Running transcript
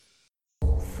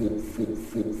Bigfoot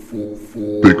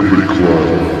Club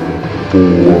for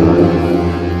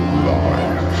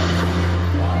life.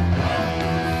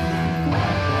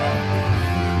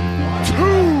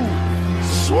 Too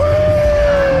sweet!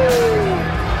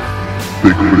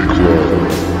 Bigfoot Club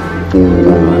for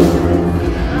life.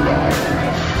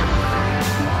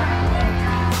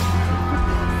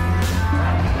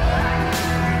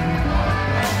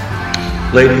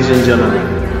 Ladies and gentlemen,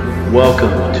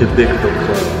 welcome to Bigfoot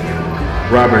Club.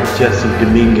 Robert Jesse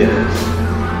Dominguez,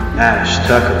 Ash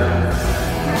Tucker,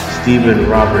 Stephen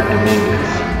Robert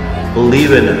Dominguez.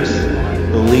 Believe in us.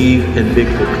 Believe in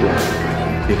Bigfoot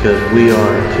Club. Because we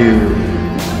are too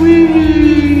sweet.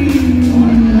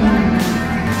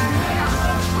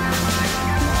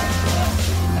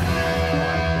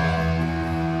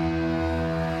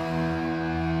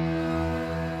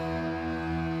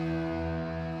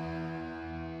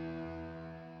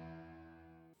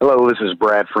 Hello, this is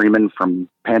Brad Freeman from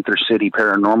Panther City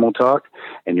Paranormal Talk,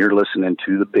 and you're listening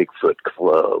to the Bigfoot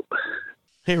Club.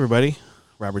 Hey everybody,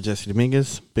 Robert Jesse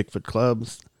Dominguez, Bigfoot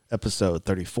Club's episode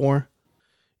 34.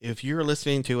 If you're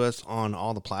listening to us on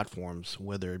all the platforms,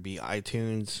 whether it be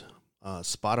iTunes,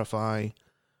 Spotify,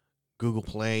 Google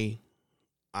Play,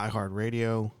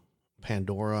 iHeartRadio,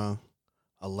 Pandora,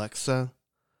 Alexa,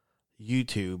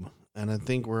 YouTube, and I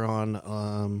think we're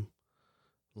on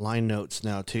Line Notes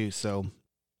now too, so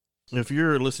if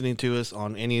you're listening to us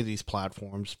on any of these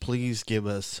platforms, please give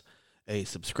us a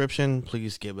subscription.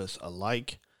 Please give us a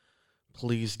like.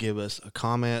 Please give us a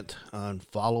comment and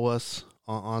follow us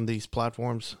on these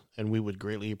platforms, and we would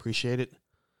greatly appreciate it.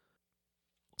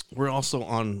 We're also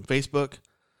on Facebook,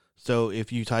 so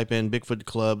if you type in Bigfoot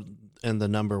Club and the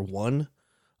number 1,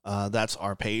 that's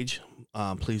our page.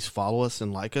 Please follow us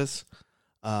and like us.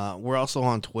 We're also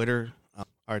on Twitter.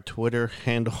 Our Twitter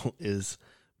handle is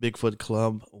Bigfoot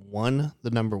Club 1, the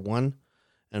number 1,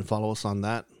 and follow us on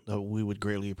that. We would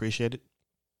greatly appreciate it.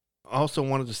 I also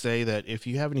wanted to say that if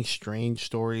you have any strange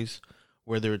stories,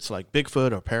 whether it's like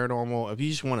Bigfoot or paranormal, if you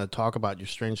just want to talk about your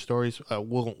strange stories,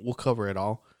 we'll cover it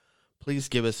all. Please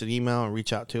give us an email and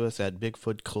reach out to us at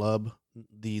Bigfoot Club,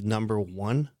 the number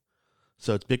 1.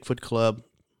 So it's Bigfoot Club,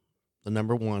 the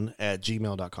number 1 at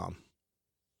gmail.com.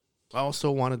 I also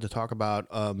wanted to talk about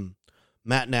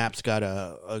Matt Knapp's got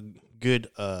a good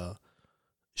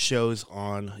shows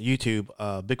on YouTube,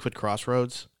 Bigfoot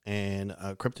Crossroads and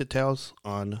Cryptid Tales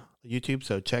on YouTube,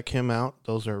 so check him out.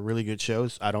 Those are really good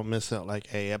shows. I don't miss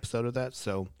like a episode of that.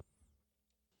 So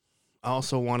I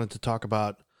also wanted to talk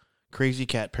about Crazy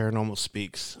Cat Paranormal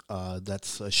Speaks.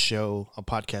 That's a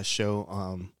podcast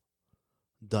show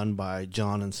done by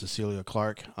John and Cecilia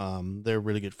Clark. They're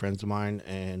really good friends of mine,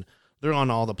 and they're on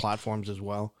all the platforms as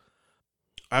well.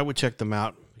 I would check them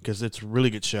out because it's a really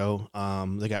good show.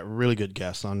 They got really good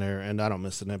guests on there, and I don't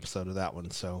miss an episode of that one.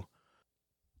 So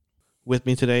with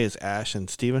me today is Ash and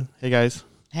Steven. Hey, guys.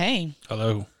 Hey.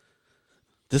 Hello.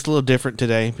 Just a little different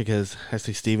today because I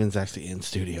see Steven's actually in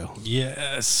studio.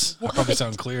 Yes. I probably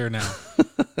sound clearer now.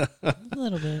 A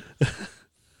little bit.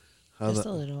 Just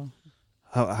a little.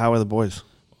 How are the boys?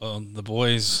 Well, the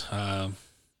boys, no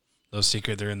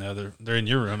secret, they're in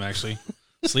your room, actually,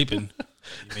 sleeping.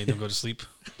 You made them go to sleep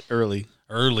Early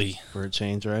for a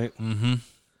change, right? Mm-hmm.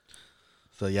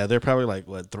 So yeah, they're probably like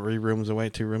 2 rooms away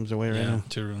right now.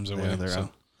 2 rooms away. Yeah, they're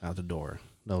out the door.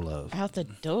 No love. Out the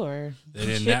door. They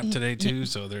didn't nap today too,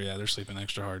 so they're sleeping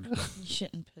extra hard. You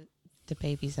shouldn't put the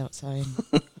babies outside.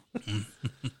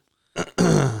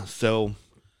 So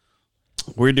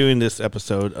we're doing this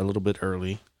episode a little bit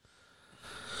early.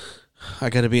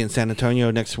 I got to be in San Antonio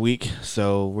next week,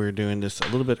 so we're doing this a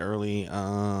little bit early,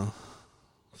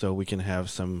 so we can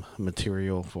have some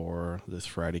material for this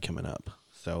Friday coming up.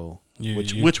 So,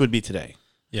 which would be today.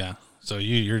 Yeah. So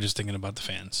you're just thinking about the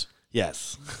fans.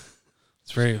 Yes.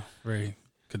 It's very, very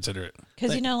considerate.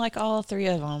 Because, like all 3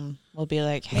 of them will be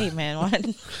like, hey, man, what?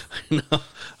 No,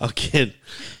 I'll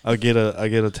get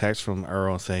a text from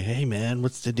Earl and say, hey, man,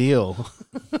 what's the deal?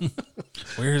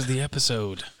 Where's the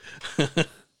episode?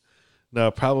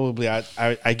 No, probably.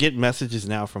 I get messages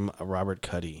now from Robert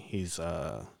Cuddy. He's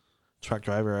a truck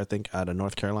driver, I think, out of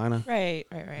North Carolina. Right.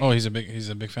 Oh, he's a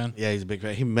big fan? Yeah, he's a big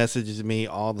fan. He messages me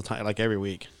all the time, like every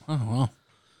week. Oh, well.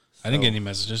 I didn't get any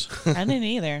messages. I didn't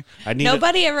either.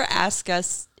 Nobody ever asked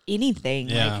us anything.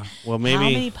 Yeah. Like, well, maybe. How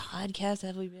many podcasts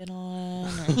have we been on?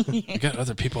 We got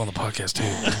other people on the podcast,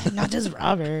 too. Not just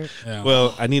Robert. Yeah.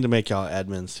 Well, I need to make y'all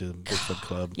admins to the Bigfoot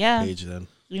Club page then.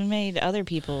 We made other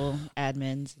people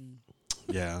admins.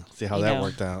 Yeah. See how that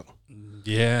worked out.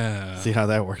 Yeah. See how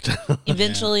that worked out.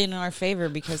 Eventually in our favor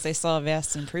because they saw a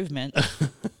vast improvement.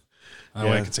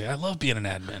 I can say, I love being an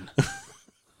admin.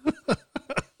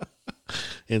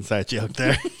 Inside joke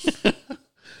there.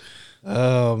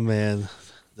 Oh man,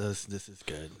 this is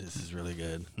good. This is really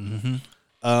good.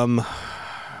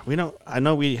 We don't. I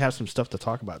know we have some stuff to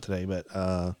talk about today,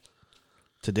 but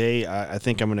today I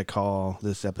think I'm going to call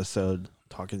this episode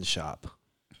 "Talking Shop."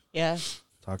 Yeah.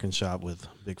 Talking Shop with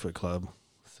Bigfoot Club.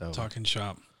 So Talking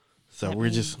shop. So That we're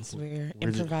means just we're just-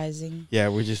 improvising. yeah,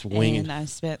 we're just winging. And I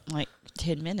spent like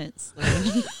 10 minutes.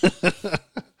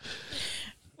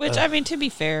 Which, I mean, to be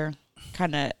fair,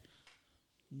 kind of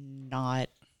not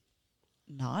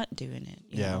doing it.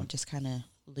 You Yeah. know, just kind of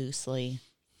loosely,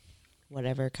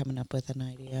 whatever, coming up with an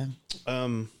idea.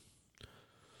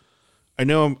 I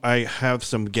know I have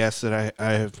some guests that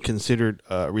I have considered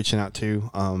reaching out to.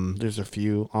 There's a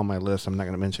few on my list. I'm not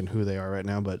going to mention who they are right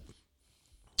now, but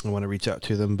I want to reach out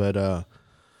to them. But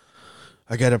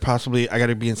I got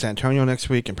to be in San Antonio next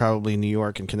week and probably New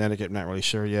York and Connecticut. I'm not really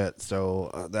sure yet.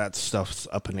 So that stuff's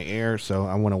up in the air. So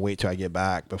I want to wait till I get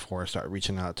back before I start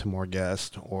reaching out to more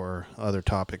guests or other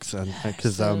topics.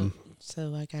 Because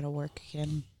So I got to work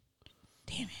again.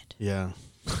 Damn it. yeah.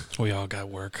 We all got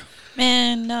work.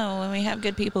 Man, no, when we have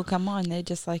good people come on, they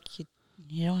just like,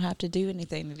 you don't have to do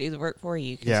anything to do the work for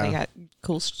you because Yeah. they got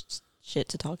cool shit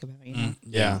to talk about, you know?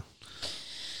 Yeah.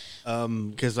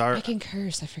 Because I can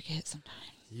curse. I forget sometimes.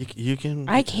 you can.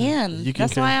 I can. You can.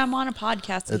 That's why I'm on a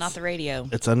podcast and not It's- the radio.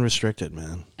 It's unrestricted,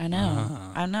 man. I know.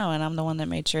 I know. And I'm the one that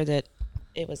made sure that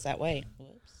it was that way.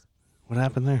 Whoops. What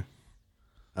happened there?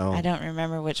 Oh, I don't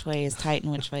remember which way is tight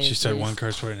and which way She is said loose. one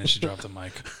curse word and then she dropped the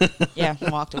mic. Yeah,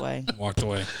 and walked away. Walked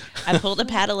away. I pulled a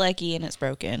Padalecki and it's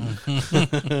broken.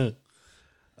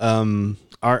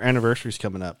 Our anniversary's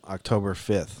coming up, October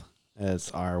 5th.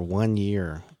 It's our 1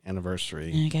 year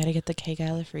anniversary. I got to get the cake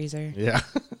out of the freezer. Yeah.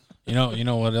 You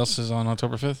know what else is on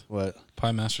October 5th? What?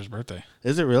 Pie Master's birthday.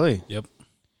 Is it really? Yep.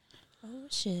 Oh,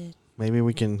 shit. Maybe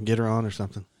we can get her on or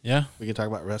something. Yeah. We can talk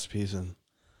about recipes and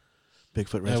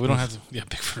Bigfoot recipes. Yeah, we don't have to. Yeah,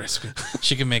 Bigfoot recipe.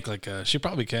 She can make she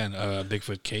probably can a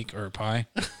Bigfoot cake or a pie,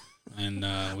 and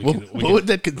What would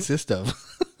that consist of?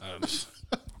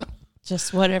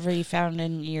 Just whatever you found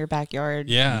in your backyard.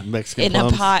 yeah, Mexican In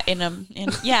plums, a pot,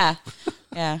 yeah.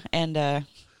 Yeah, and,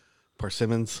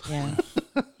 persimmons. yeah.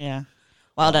 Yeah.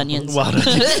 Wild onions. Wild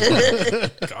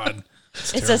onions. God,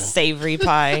 It's a savory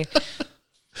pie.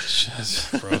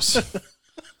 Just gross.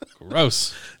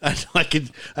 Gross. I know,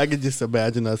 I could just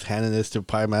imagine us handing this to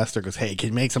Pie Master. Goes, hey, can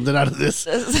you make something out of this?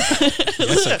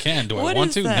 Yes, I can. Do I What want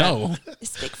is to? that? No.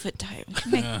 It's Bigfoot time. We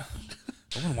can make, I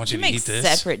wouldn't want you we to make eat this.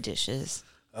 separate dishes.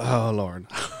 Oh Lord.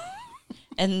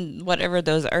 And whatever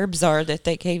those herbs are that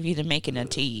they gave you to make in a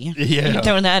tea. Yeah. You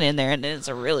throw that in there and it's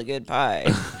a really good pie.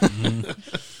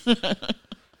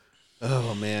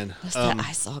 Oh man. That's that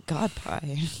I saw God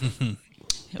pie.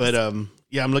 But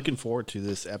yeah, I'm looking forward to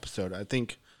this episode. I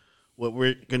think what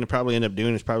we're going to probably end up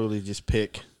doing is probably just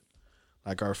pick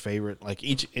like our favorite, like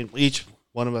each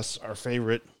one of us our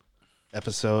favorite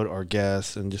episode or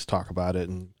guest, and just talk about it,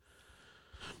 and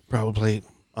probably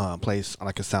place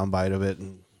like a soundbite of it,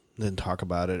 and then talk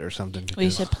about it or something. We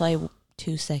should play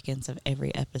 2 seconds of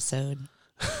every episode.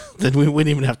 Then we wouldn't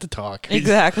even have to talk.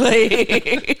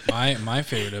 Exactly. My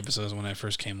favorite episode is when I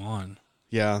first came on,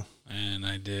 Yeah. and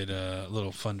I did a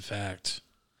little fun fact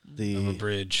of a The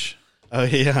bridge. oh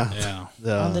yeah.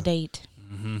 Yeah. On the date.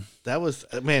 That was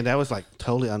like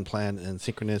totally unplanned and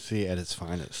synchronicity at its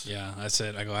finest. Yeah.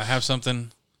 I have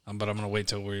something, but I'm gonna wait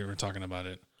till we were talking about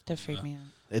it. That freaked me out.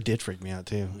 It did freak me out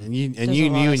too, and you There's a knew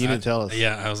lot and of you didn't tell us.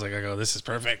 Yeah, I was like, this is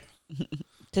perfect.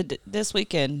 This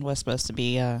weekend was supposed to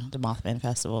be the Mothman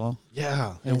Festival.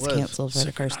 Yeah, It was canceled for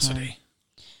the first time. Synchronicity.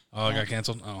 Oh, it got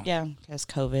canceled? Oh. Yeah, because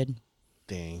COVID.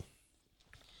 Dang.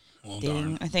 Well, Dang,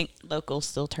 darn. I think locals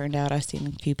still turned out. I've seen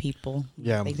a few people.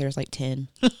 Yeah. I think there's like 10.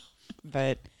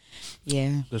 But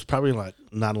yeah, There's probably like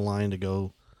not a line to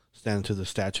go stand to the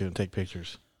statue and take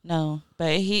pictures. no.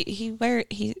 But he wears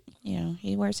his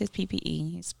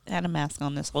PPE. He's had a mask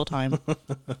on this whole time.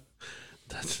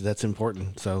 That's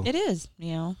important. So It is,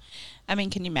 I mean,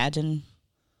 can you imagine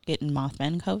getting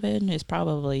Mothman COVID? It's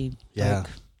probably Yeah. like,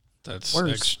 That's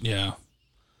worse. yeah.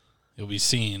 You'll be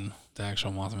seeing the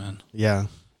actual Mothman. yeah,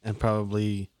 and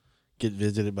probably get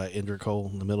visited by Indra Cole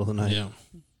in the middle of the night. Yeah.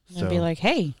 and be like,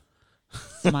 hey,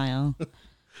 smile.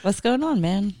 What's going on,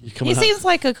 man? You He coming out- seems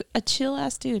like a chill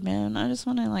ass dude, man. I just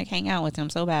want to like hang out with him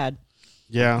so bad.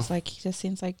 Yeah, It's like he just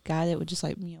seems like a guy that would just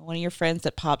like one of your friends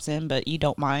that pops in, but you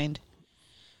don't mind,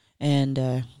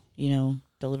 and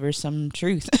delivers some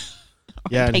truth.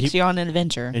 yeah, and Takes he, you on an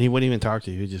adventure. and he wouldn't even talk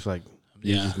to you. He just like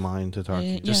use Yeah. his mind to talk to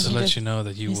you. Yeah. Just to he let just- you know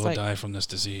that you he's will like- die from this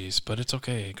disease, but it's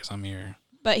okay because I'm here.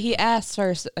 But he asks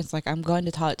first. It's like I'm going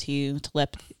to talk to you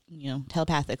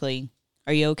telepathically.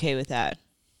 Are you okay with that?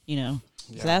 you know.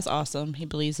 So that's awesome. He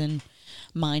believes in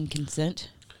mind consent.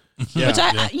 Yeah. Which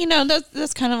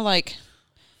that's kind of like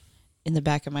in the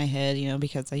back of my head, you know,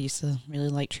 because I used to really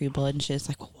like True Blood and shit. It's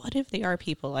like, well, what if they are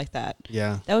people like that?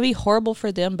 Yeah. That would be horrible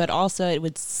for them, but also it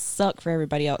would suck for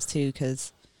everybody else too,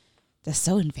 because that's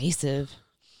so invasive.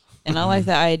 And I like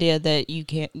the idea that you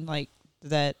can't, like,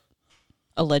 that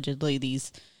allegedly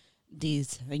these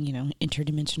you know,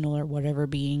 interdimensional or whatever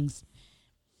beings,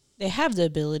 they have the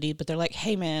ability, but they're like,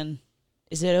 hey man,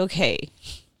 is it okay?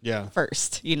 Yeah.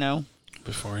 First, you know.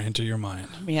 Before I enter your mind.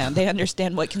 Yeah, they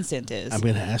understand what consent is. I'm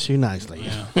going to ask you nicely.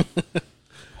 Yeah.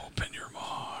 Open your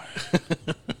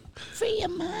mind. Free your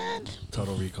mind.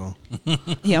 Total Recall.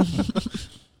 Yeah.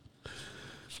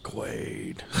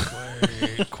 Quaid.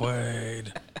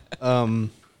 Quaid.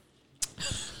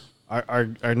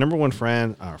 Our number one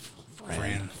friend,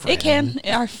 Fran.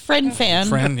 Our friend fan.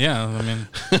 Friend, yeah. I mean,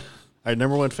 our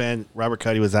number one fan, Robert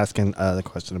Cuddy, was asking the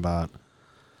question about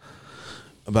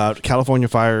California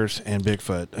fires and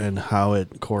Bigfoot and how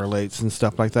it correlates and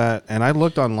stuff like that. And I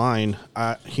looked online.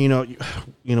 You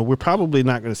know, we're probably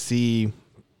not going to see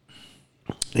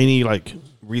any like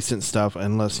recent stuff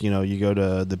unless, you know, you go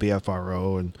to the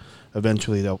BFRO, and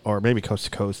eventually they'll, or maybe Coast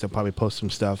to Coast, they'll probably post some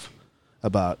stuff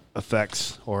about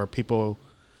effects or people,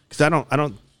 because I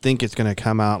don't think it's going to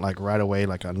come out like right away,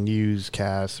 like a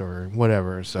newscast or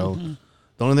whatever. So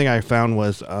the only thing I found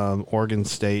was Oregon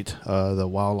State, the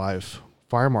wildlife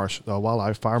fire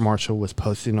marshal was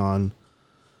posting on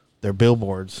their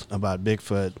billboards about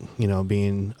Bigfoot, you know,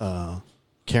 being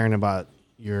caring about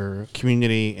your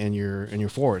community and your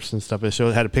forest and stuff. It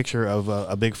had a picture of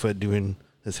a Bigfoot doing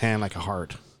his hand like a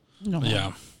heart. No.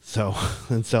 yeah. So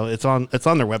it's on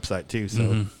their website too.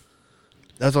 So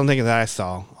that's one thing that I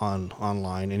saw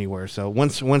online anywhere. So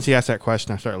once he asked that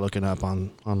question, I started looking up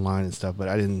online and stuff. But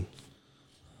I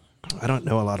don't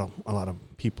know a lot of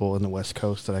people in the West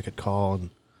Coast that I could call.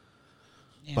 And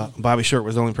but Bobby Short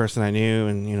was the only person I knew,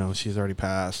 and you know she's already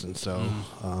passed. And so,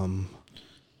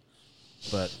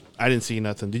 but I didn't see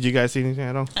nothing. Did you guys see anything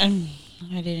at all? I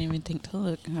didn't even think to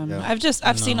look. Yeah.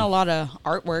 I've seen a lot of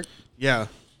artwork Yeah,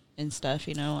 and stuff.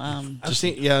 You know, I've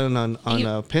seen on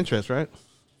Pinterest, right?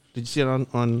 Did you see it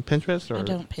on Pinterest? Or? I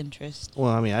don't Pinterest. Well,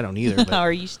 I mean, I don't either. But,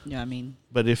 Or you? No, I mean.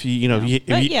 but if you know,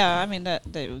 yeah, I mean that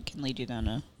can lead you down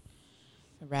a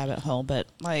rabbit hole. But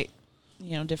like,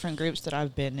 you know, different groups that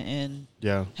I've been in,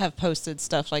 yeah, have posted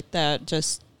stuff like that,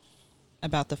 just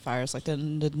about the fires. Like the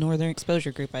Northern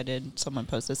Exposure group I did, someone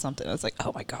posted something. I was like,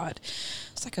 oh my god!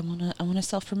 It's like I want to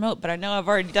self promote, but I know I've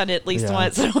already done it at least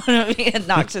once. I don't want to be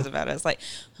obnoxious about it. It's like,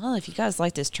 well, if you guys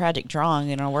like this tragic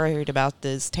drawing and are worried about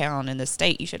this town and this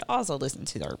state, you should also listen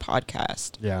to our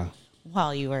podcast. yeah.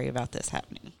 While you worry about this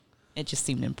happening, it just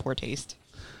seemed in poor taste.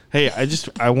 Hey,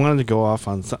 I wanted to go off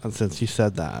on, since you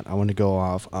said that, I want to go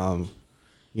off.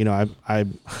 You know,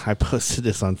 I posted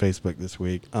this on Facebook this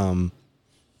week. You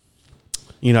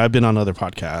know, I've been on other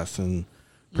podcasts and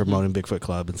promoting Bigfoot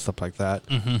Club and stuff like that.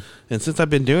 And since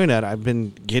I've been doing that, I've been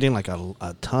getting like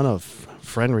a ton of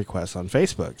friend requests on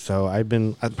Facebook. So I've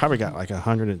probably got like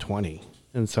 120.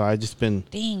 And so I just been.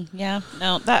 Dang, yeah.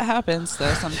 No, that happens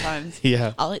though sometimes.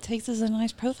 Yeah. All it takes is a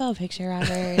nice profile picture,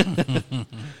 Robert.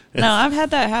 No, I've had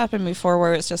that happen before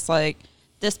where it's just like,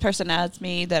 this person adds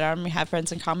me that I have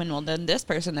friends in common. Well, then this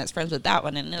person that's friends with that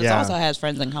one, and it also has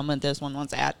friends in common with this one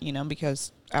wants at, you know,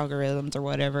 because algorithms or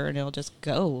whatever, and it'll just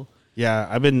go. Yeah,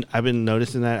 I've been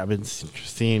noticing that. I've been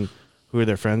seeing who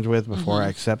they're friends with before I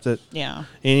accept it. Yeah.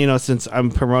 And you know, since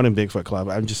I'm promoting Bigfoot Club,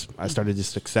 I started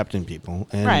just accepting people.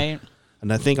 And, right.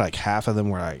 And I think like half of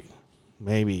them were like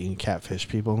maybe catfish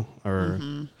people, or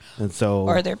and so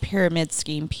or they're pyramid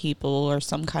scheme people or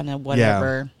some kind of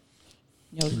whatever.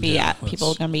 Yeah. People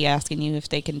are gonna be asking you if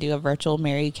they can do a virtual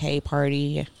Mary Kay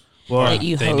party. Well, that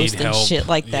you they host need and help. shit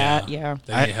like that. Yeah.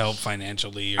 They need help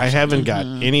financially. I haven't got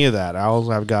any of that.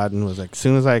 All I've gotten was like, as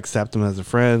soon as I accept them as a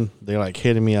friend, they're like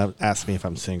hitting me up, asking me if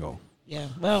I'm single. Yeah.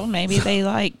 Well, maybe they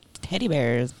like teddy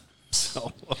bears.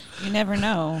 You never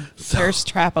know. Thirst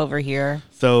trap over here.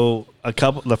 So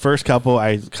the first couple,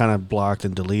 I kind of blocked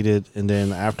and deleted, and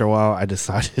then after a while, I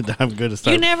decided that I'm going to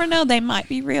start. You never know; they might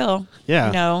be real. Yeah.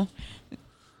 You know.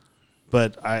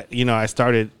 But I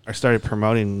started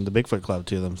promoting the Bigfoot Club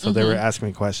to them, so they were asking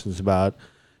me questions about,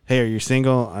 hey, are you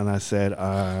single? And I said,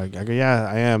 I go, yeah,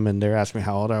 I am. And they're asking me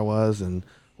how old I was and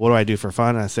what do I do for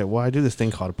fun. And I said, well, I do this thing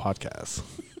called a podcast.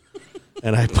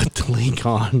 And I put the link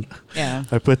on. Yeah.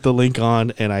 I put the link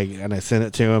on and I sent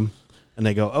it to them, and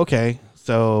they go, okay,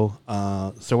 so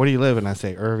where do you live? And I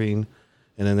say Irving,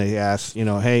 And then they ask,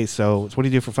 hey, so what do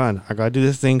you do for fun? I go, I do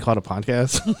this thing called a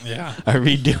podcast. Yeah. I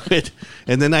redo it.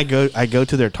 And then I go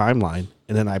to their timeline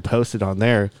and then I post it on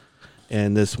there.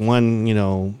 And this one,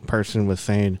 person was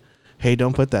saying, hey,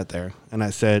 don't put that there. And I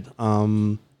said,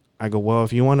 I go, well,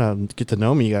 if you want to get to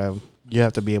know me, you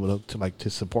have to be able to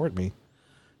support me.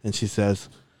 And she says,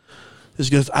 she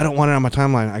goes, I don't want it on my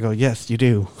timeline. I go, yes, you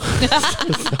do.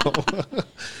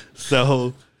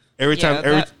 so every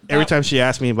time she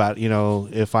asked me about,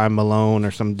 if I'm alone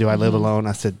or something, do I live alone?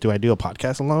 I said, do I do a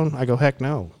podcast alone? I go, heck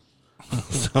no.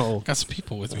 So got some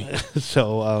people with me.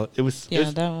 So it was. Yeah,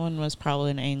 that one was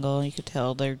probably an angle. You could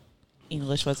tell their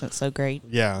English wasn't so great.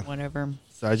 Yeah. Whatever.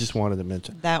 So I just wanted to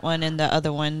mention that one, and the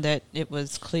other one that it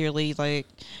was clearly like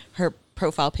her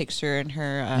profile picture and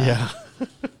her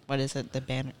what is it, the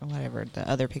banner, whatever, the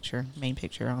other picture, main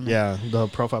picture on there. Yeah, the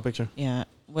profile picture. Yeah,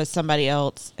 was somebody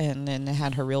else, and then they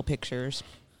had her real pictures.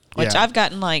 Which Yeah. I've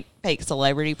gotten like fake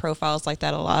celebrity profiles like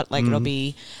that a lot. Like it'll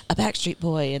be a Backstreet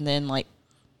Boy, and then like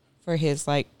for his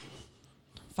like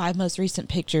 5 most recent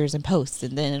pictures and posts,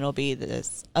 and then it'll be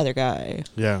this other guy.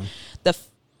 Yeah.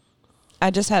 I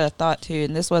just had a thought too,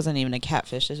 and this wasn't even a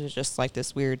catfish. This was just like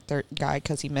this weird third guy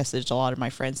because he messaged a lot of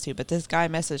my friends too. But this guy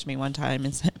messaged me one time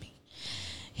and sent me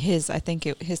his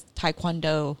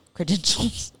taekwondo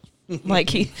credentials. Like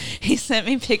he sent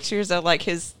me pictures of like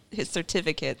his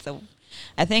certificates. So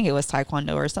I think it was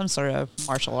taekwondo or some sort of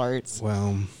martial arts.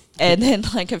 Well. And then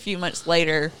like a few months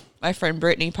later, my friend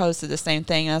Brittany posted the same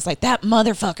thing. And I was like, that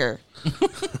motherfucker.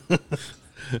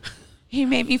 He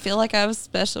made me feel like I was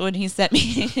special when he sent me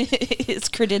his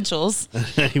credentials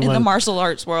in the martial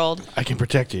arts world. I can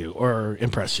protect you or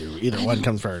impress you. Either one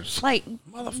comes first. Like,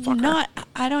 motherfucker.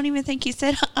 I don't even think he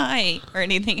said hi or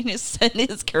anything. He just sent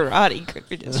his karate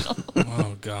credentials.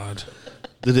 Oh God.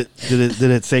 Did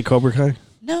it say Cobra Kai?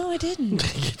 No, it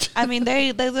didn't. I mean,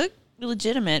 they look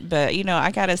legitimate, but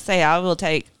I gotta say, I will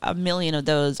take 1,000,000 of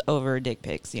those over dick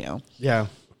pics. Yeah.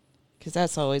 Because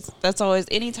that's always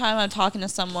anytime I'm talking to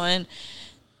someone,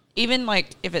 even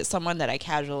like if it's someone that I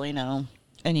casually know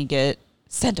and you get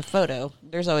sent a photo,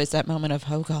 there's always that moment of,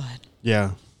 oh God.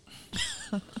 Yeah.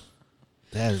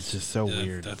 That is just so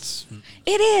weird.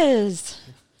 It is.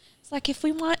 It's like if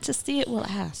we want to see it, we'll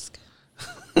ask.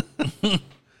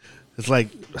 It's like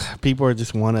people are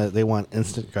just they want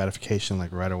instant gratification,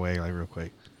 like right away, like real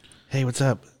quick. Hey, what's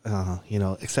up?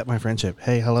 Accept my friendship.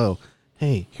 Hey, hello.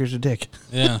 Hey, here's a dick.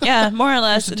 Yeah. Yeah, more or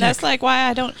less. And that's like why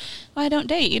I don't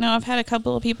date. I've had a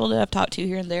couple of people that I've talked to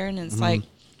here and there, and it's like,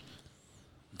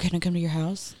 can I come to your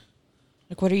house?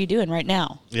 Like, what are you doing right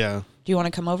now? Yeah. Do you want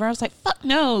to come over? I was like, fuck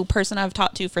no, person I've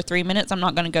talked to for 3 minutes. I'm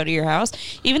not going to go to your house.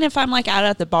 Even if I'm like out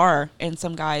at the bar and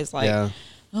some guy's like,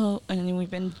 oh, and then we've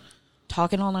been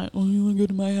talking all night. Oh, you want to go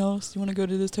to my house? You want to go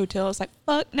to this hotel? It's like,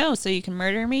 fuck no. So you can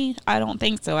murder me? I don't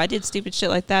think so. I did stupid shit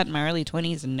like that in my early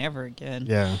 20s and never again.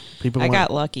 Yeah. I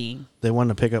got lucky. They want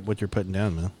to pick up what you're putting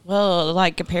down, man. Well,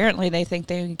 like apparently they think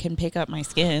they can pick up my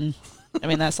skin. I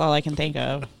mean, that's all I can think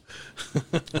of.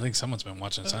 I think someone's been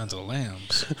watching Signs of the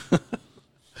Lambs.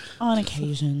 On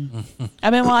occasion.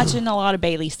 I've been watching a lot of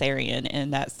Bailey Sarian,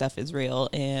 and that stuff is real.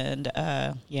 And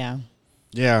yeah.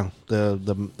 Yeah, the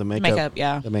makeup. Makeup,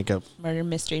 yeah. The makeup. Murder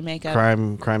mystery makeup.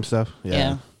 Crime stuff.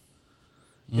 Yeah.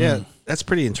 Yeah, that's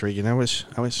pretty intriguing. I wish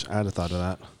I'd have thought of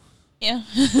that. Yeah.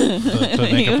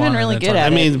 Put You've been really good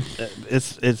at it. I mean,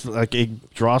 it's like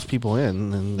it draws people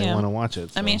in and they want to watch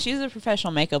it. So. I mean, she's a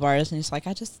professional makeup artist, and it's like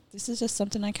this is just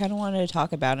something I kind of wanted to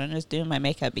talk about, and just doing my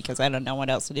makeup because I don't know what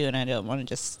else to do, and I don't want to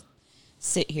just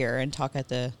sit here and talk at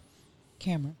the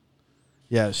camera.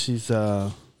 Yeah, she's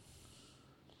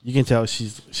you can tell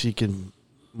she can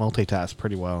multitask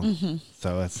pretty well,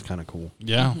 so that's kind of cool.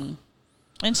 Yeah,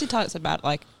 and she talks about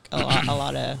like a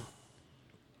lot of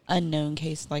unknown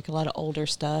case, like a lot of older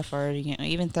stuff, or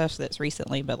even stuff that's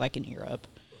recently, but like in Europe,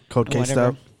 cold case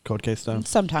stuff,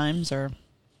 sometimes, or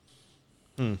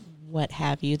what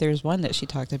have you. There's one that she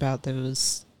talked about that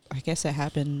was, I guess it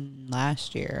happened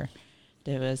last year.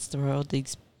 There was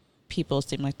these people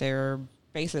seem like they're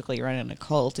basically running a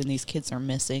cult, and these kids are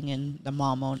missing, and the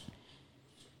mom won't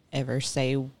ever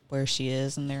say where she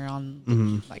is, and they're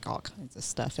on like all kinds of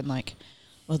stuff, and like,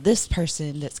 well, this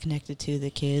person that's connected to the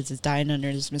kids is dying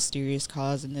under this mysterious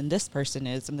cause, and then this person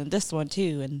is, and then this one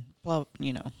too, and blah,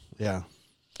 Yeah.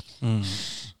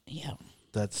 Yeah.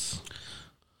 That's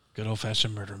good old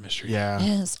fashioned murder mystery. Yeah. It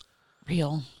is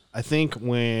real. I think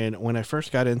when I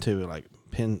first got into like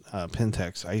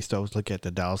Pentex, I used to always look at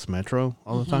the Dallas Metro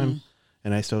all the time.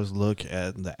 And I used to always look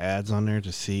at the ads on there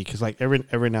to see, because like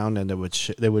every now and then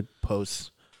they would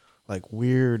post like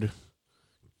weird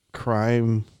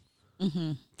crime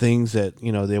things that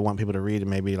they want people to read,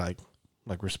 and maybe like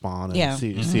like respond and Yeah.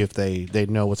 see if they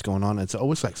know what's going on. It's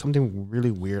always like something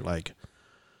really weird, like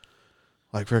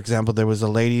for example, there was a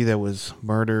lady that was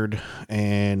murdered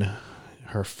and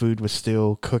her food was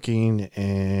still cooking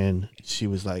and she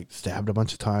was like stabbed a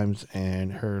bunch of times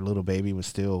and her little baby was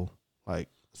still like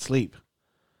asleep.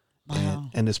 Wow.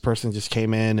 And this person just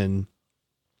came in and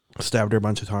stabbed her a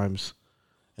bunch of times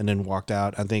and then walked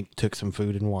out. I think took some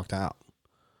food and walked out.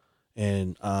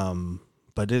 And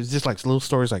but it's just like little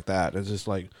stories like that. It's just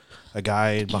like a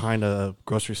guy behind a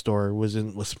grocery store was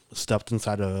stuffed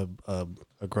inside a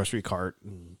grocery cart,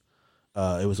 and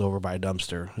it was over by a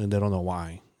dumpster, and they don't know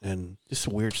why, and just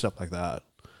weird stuff like that.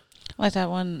 Like that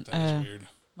one. That's weird.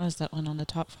 What was that one on the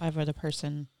top 5 where the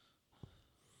person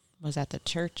was at the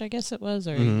church? I guess it was,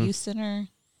 or Mhm. a youth center,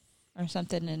 or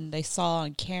something, and they saw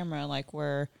on camera like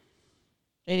where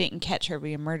they didn't catch her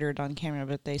being murdered on camera,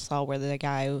 but they saw where the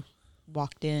guy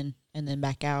walked in and then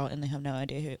back out, and they have no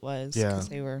idea who it was because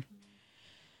they were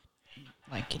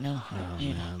like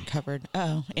man. covered.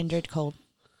 Oh, injured, cold.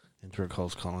 Enter a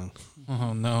close calling.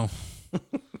 Oh no.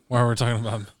 While we're talking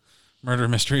about murder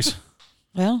mysteries.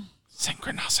 Well,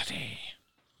 Synchronicity.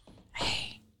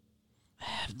 hey, I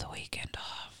have the weekend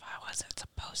off. I wasn't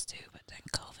supposed to, but then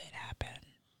COVID happened.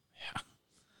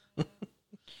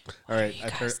 All right, You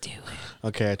guys do it.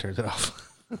 Okay, I turned it off.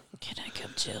 Can I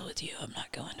come chill with you? I'm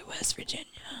not going to West Virginia.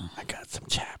 I got some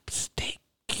chapstick.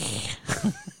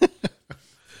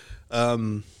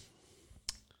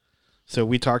 So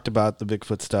we talked about the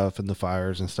Bigfoot stuff and the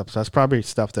fires and stuff. So that's probably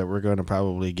stuff that we're going to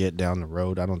probably get down the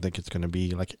road. I don't think it's going to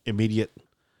be like immediate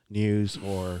news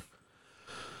or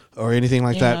anything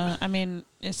like that. I mean,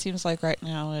 it seems like right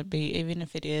now it'd be, even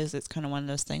if it is, it's kind of one of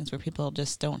those things where people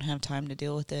just don't have time to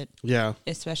deal with it, Yeah.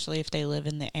 especially if they live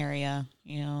in the area.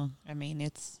 I mean,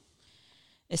 it's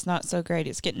not so great.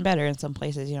 It's getting better in some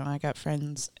places. I got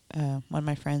friends. One of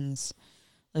my friends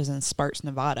lives in Sparks,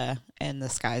 Nevada, and the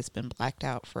sky's been blacked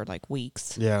out for like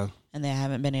weeks. Yeah. And they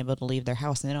haven't been able to leave their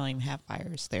house, and they don't even have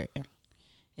fires there.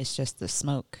 It's just the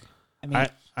smoke. I mean,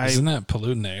 Isn't that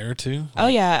polluting the air too? oh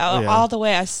yeah, yeah. all the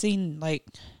way. I've seen like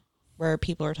where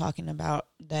people are talking about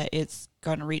that it's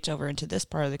going to reach over into this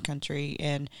part of the country,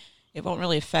 and it won't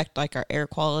really affect like our air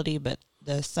quality, but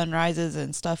the sunrises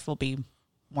and stuff will be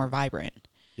more vibrant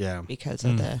Yeah. because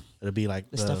of the It'll be like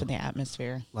stuff in the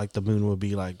atmosphere. like the moon will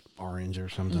be like orange or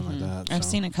something like that. I've so-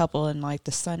 seen a couple, and like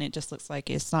the sun, it just looks like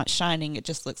it's not shining. It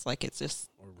just looks like it's just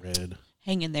or red.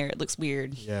 hanging there. It looks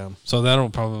weird. Yeah. So that'll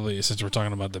probably, since we're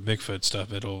talking about the Bigfoot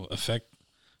stuff, it'll affect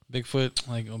Bigfoot,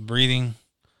 like breathing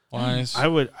wise. I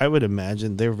would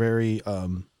imagine they're very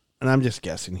and I'm just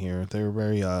guessing here. They're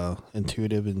very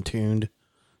intuitive and tuned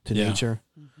to Yeah. nature.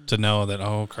 To know that,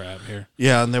 oh crap, here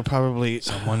Yeah, and they're probably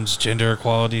someone's gender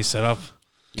equality set up.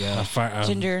 yeah. A fire,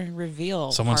 Gender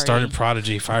reveal. someone party. started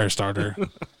Prodigy Firestarter.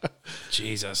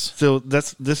 Jesus. So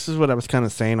this is what I was kind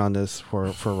of saying on this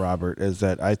for Robert is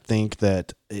that I think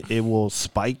that it will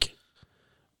spike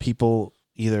people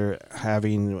either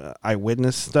having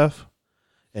eyewitness stuff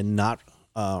and not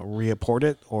report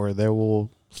it, or they will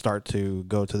start to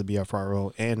go to the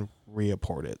BFRO and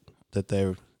report it that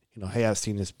they're hey, I've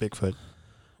seen this Bigfoot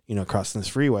crossing this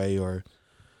freeway, or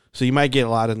so you might get a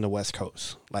lot in the West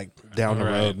Coast, like down the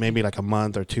Right. road, maybe like a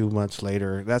month or 2 months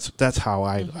later. That's how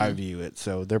I view it.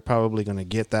 So they're probably going to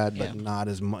get that, but Yeah. not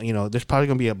as much. There's probably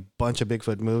going to be a bunch of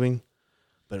Bigfoot moving,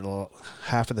 but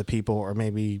half of the people, or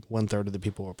maybe 1/3 of the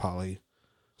people, will probably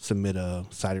submit a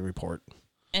sighting report.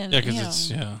 And, Yeah, because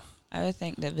you know, it's I would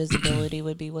think that visibility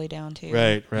would be way down too.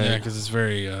 yeah, because it's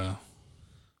very.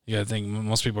 I think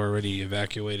most people are already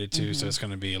evacuated too, so it's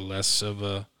going to be less of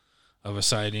a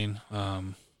sighting.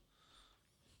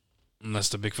 Unless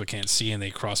the Bigfoot can't see and they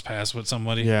cross paths with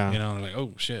somebody, Yeah. they're like,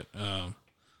 oh shit. So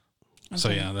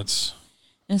Okay. yeah, that's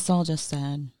It's all just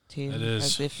sad too. It is.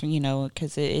 As if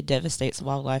because it devastates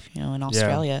wildlife. In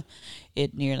Australia,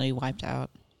 it nearly wiped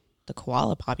out the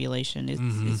koala population.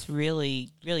 It's really,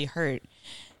 really hurt,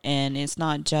 and it's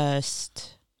not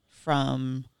just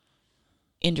from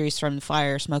injuries from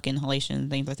fire, smoke inhalation,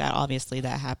 things like that. Obviously,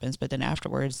 that happens, but then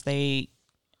afterwards, they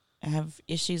have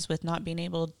issues with not being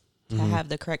able to have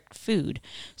the correct food.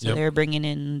 So Yep. they're bringing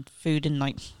in food and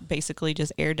like basically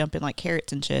just air dumping like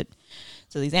carrots and shit.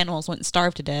 So these animals wouldn't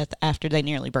starve to death after they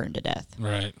nearly burned to death,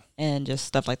 right. and just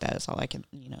stuff like that is all I can,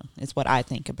 it's what I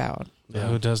think about. But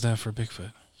who does that for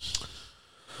Bigfoot?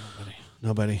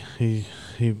 Nobody.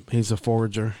 He's a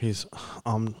forager. He's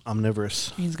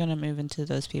omnivorous. He's gonna move into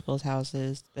those people's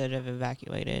houses that have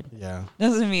evacuated. Yeah.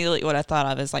 That's immediately what I thought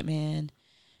of. It's like, man,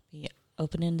 be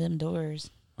opening them doors.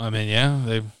 I mean, yeah,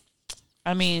 they.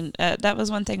 I mean, that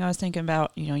was one thing I was thinking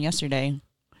about, yesterday.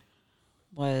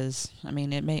 was, I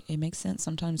mean, it makes sense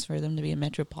sometimes for them to be in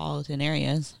metropolitan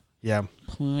areas. Yeah.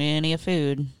 Plenty of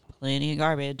food, plenty of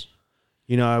garbage.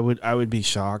 You know, I would be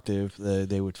shocked if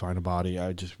they would find a body. I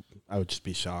would just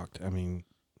be shocked. I mean,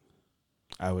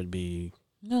 I would be.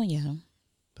 Oh yeah.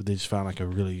 But they just found like a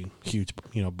really huge,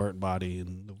 burnt body,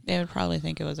 and They would probably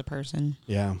think it was a person.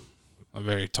 yeah, A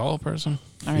very tall person.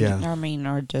 Or, Yeah.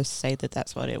 or just say that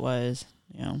that's what it was.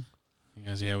 You know.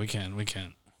 Because we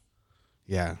can't.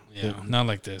 yeah, Yeah, not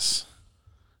like this.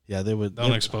 yeah. They would.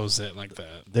 Don't expose it like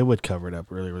that. They would cover it up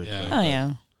really, really Yeah. quick. Oh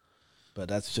yeah. But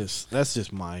that's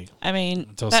just my. I mean,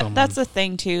 Until that's the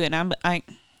thing too, and I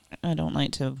don't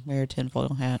like to wear a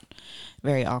tinfoil hat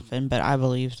very often, but I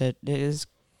believe that it is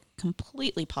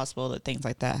completely possible that things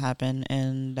like that happen,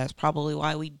 and that's probably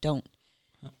why we don't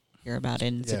hear about it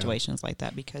in Yeah. situations like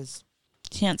that, because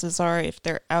chances are, if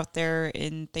they're out there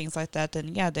in things like that,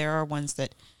 then yeah, there are ones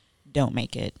that don't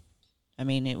make it. I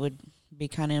mean, it would be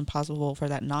kind of impossible for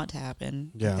that not to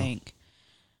happen, Yeah. I think.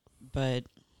 But,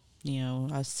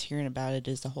 us hearing about it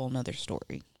is a whole nother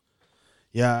story.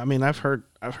 Yeah, I mean, I've heard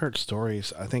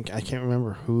stories. I can't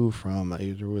remember who from.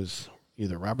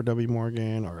 Either Robert W.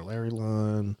 Morgan or Larry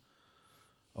Lund,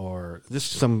 or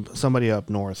just somebody up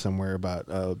north somewhere about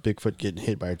Bigfoot getting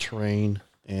hit by a train,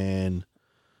 and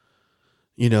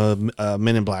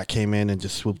Men in Black came in and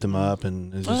just swooped him up,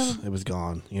 and it was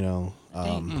gone.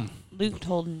 Luke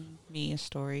told me a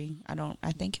story.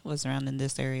 I think it was around in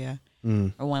this area,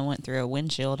 or one went through a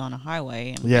windshield on a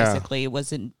highway, and Yeah. basically it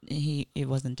wasn't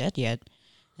dead yet,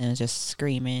 and it was just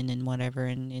screaming and whatever,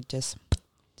 and it just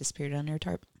disappeared under a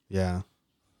tarp. Yeah.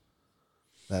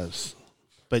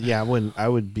 But yeah, I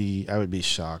would be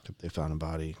shocked if they found a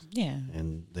body Yeah,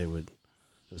 and it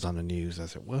was on the news. I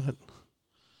said, what?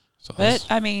 So but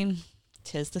I mean,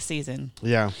 'tis the season.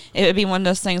 Yeah. It would be one of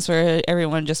those things where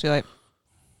everyone would just be like,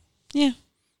 "Yeah,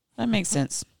 that makes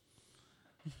sense."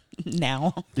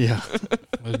 Now, Yeah.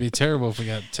 it would be terrible if we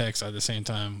got texts at the same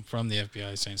time from the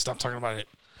FBI saying, "Stop talking about it.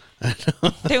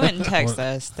 they wouldn't text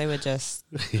us. They would just,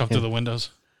 Come through the windows."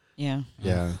 yeah.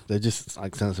 Yeah. They just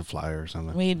like send us a flyer or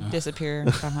something. We'd disappear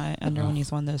behind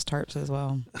underneath one of those tarps as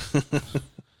well.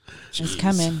 It's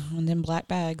coming in them black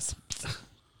bags.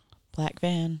 Black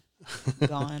van.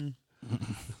 Gone.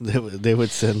 They would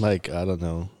send like, I don't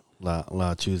know, La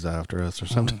Chuza after us or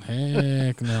something.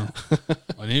 Heck no.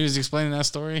 When he was explaining that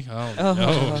story, Oh.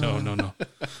 no.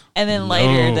 And then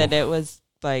later No. that it was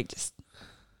like just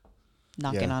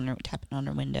knocking Yeah. on her, tapping on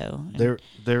her window. And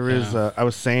There is. Yeah. I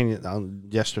was saying it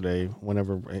yesterday.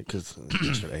 Whenever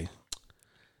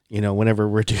whenever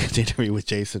we're doing the interview with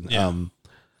Jason, Yeah.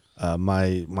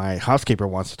 my housekeeper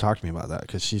wants to talk to me about that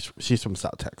because she's from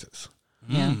South Texas,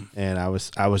 Yeah. and I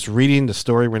was reading the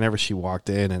story whenever she walked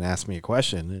in and asked me a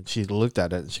question, and she looked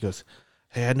at it and she goes,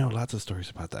 "Hey, I know lots of stories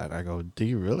about that." I go, "Do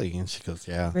you really?" And she goes,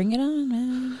 "Yeah." Bring it on,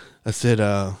 man. I said,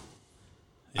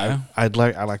 Yeah. I'd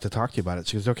like to talk to you about it."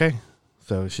 She goes, "Okay."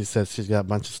 So she says she's got a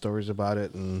bunch of stories about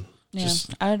it, and Yeah.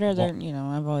 Just I'd rather,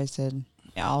 I've always said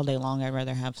all day long, I'd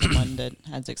rather have someone that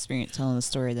has experience telling the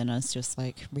story than us just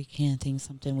like recanting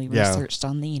something we Yeah. researched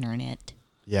on the internet.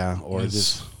 yeah, or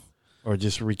It's-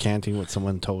 just recanting what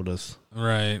someone told us.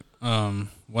 Right.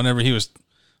 Whenever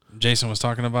Jason was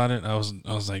talking about it, I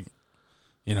was like,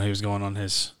 he was going on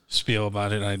his spiel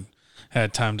about it. I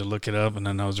had time to look it up, and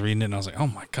then I was reading it, and I was like, oh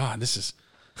my God, this is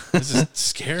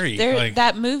scary. Like,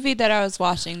 That movie that I was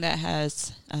watching that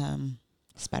has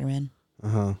Spider-Man,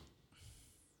 Uh-huh.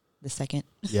 the second,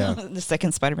 Yeah. the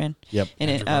second Spider-Man. Yep. And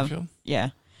Andrew Garfield? yeah,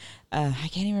 I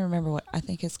can't even remember what I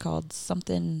think it's called.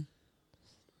 Something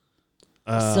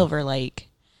Silver Lake,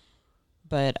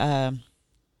 but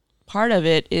part of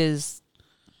it is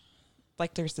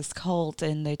like there's this cult,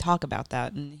 and they talk about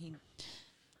that, and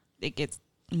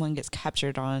one gets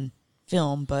captured on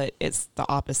film, but it's the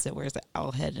opposite, where it's an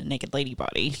owl head and naked lady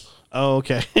body. Oh,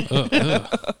 okay.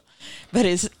 Ugh. But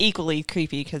it's equally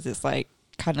creepy because it's like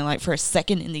kind of like for a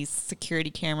second in these security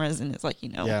cameras, and it's like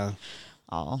Yeah,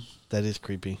 all that is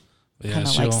creepy. Yeah, kind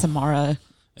of like Samara.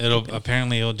 it'll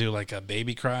do like a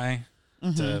baby cry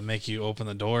Mm-hmm. to make you open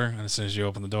the door, and as soon as you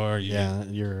open the door, Yeah,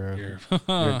 you're you're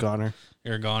a goner.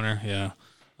 you're a goner. Yeah,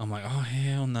 I'm like, oh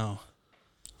hell no.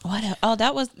 What? Oh,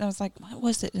 I was like, what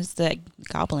was it? It's the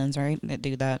goblins, right? That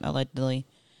do that allegedly.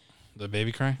 The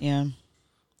baby cry. Yeah,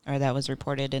 or that was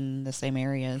reported in the same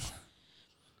areas.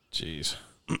 Jeez.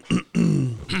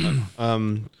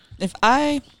 If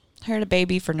I heard a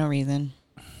baby for no reason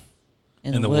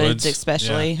in the woods,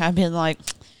 especially, I've been like,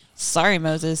 sorry,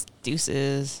 Moses,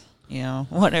 deuces,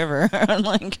 whatever. I'm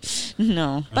like,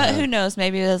 no. But who knows?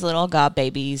 Maybe those little god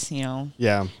babies,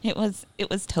 Yeah, It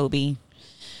was Toby.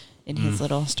 in his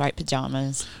little striped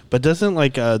pajamas. But doesn't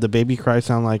like the baby cry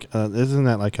sound like? Isn't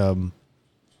that like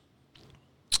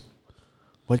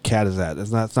what cat is that?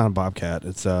 It's not a bobcat.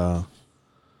 It's a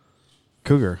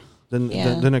cougar.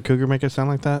 Didn't a cougar make it sound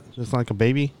like that? Just like a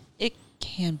baby? It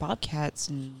can. Bobcats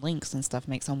and lynx and stuff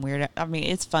make some weird. I mean,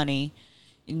 it's funny.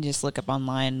 You can just look up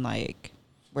online like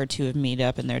where two have meet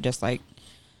up and they're just like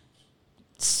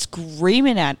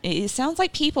screaming at. It sounds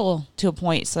like people to a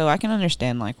point, so I can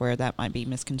understand like where that might be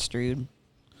misconstrued.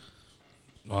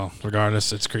 Well,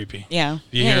 regardless, it's creepy. Yeah.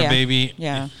 You hear a baby.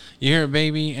 Yeah. You hear a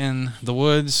baby in the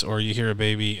woods, or you hear a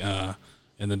baby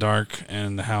in the dark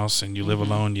in the house, and you live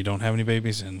alone. You don't have any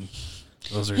babies, and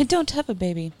those are. I don't have a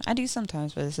baby. I do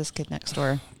sometimes, but it's this kid next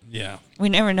door. Yeah. We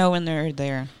never know when they're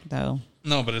there, though.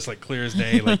 No, but it's like clear as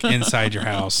day, like inside your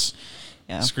house,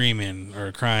 Yeah. screaming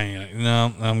or crying. Like,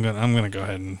 no, I'm gonna go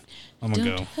ahead and I'm gonna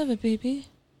Don't go. have a baby.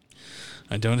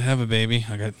 I don't have a baby.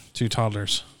 I got 2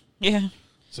 toddlers. Yeah.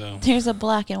 So There's a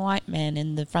black and white man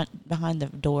in the front behind the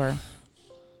door.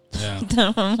 yeah,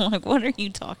 I'm like, what are you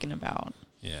talking about?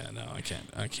 yeah. No, I can't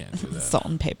do that. Salt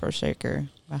and pepper shaker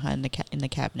behind in the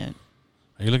cabinet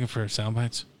Are you looking for sound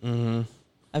bites? Mm-hmm.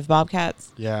 of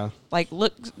bobcats. Yeah. Like,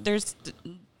 look, there's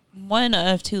one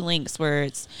of 2 links where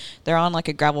they're on like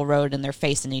a gravel road and they're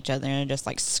facing each other and just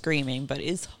like screaming, but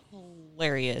it's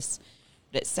hilarious.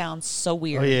 It sounds so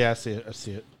weird. Oh yeah, I see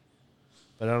it.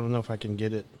 But I don't know if I can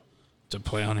get it. To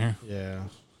play on here? Yeah.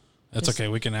 That's okay.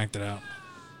 We can act it out.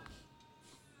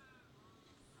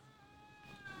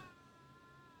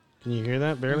 Can you hear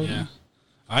that barely? Yeah,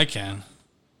 I can.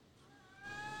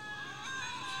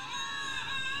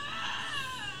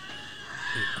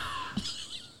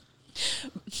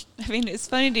 I mean, it's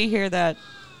funny to hear that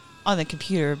on the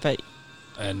computer, but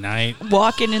At night.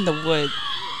 walking in the woods,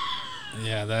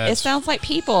 Yeah, it that's. sounds like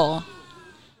people.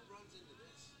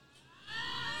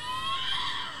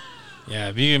 Yeah,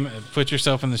 if you can put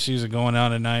yourself in the shoes of going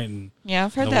out at night and Yeah,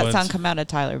 I've heard The that woods. sound come out of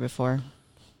Tyler before.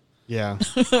 Yeah.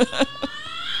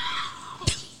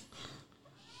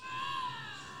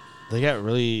 They got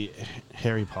really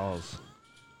hairy paws.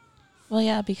 Well,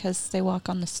 yeah, because they walk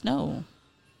on the snow.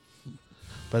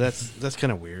 But that's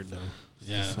kind of weird though.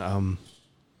 yeah,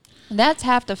 That's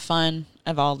half the fun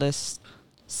of all this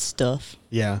stuff.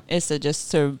 Yeah. Is to just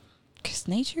so, because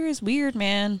nature is weird,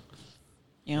 man.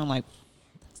 You know, like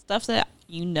stuff that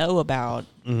you know about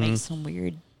makes some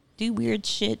do weird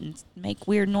shit and make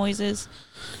weird noises.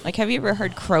 Like, have you ever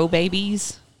heard crow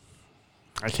babies?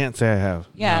 I can't say I have.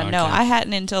 Yeah, No, I no, can't. I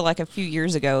hadn't until like a few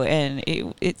years ago, and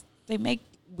they make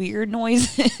weird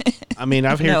noises. I mean,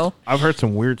 I've No. heard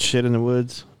some weird shit in the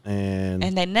woods, and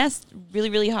And they nest really,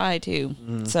 really high too.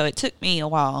 So it took me a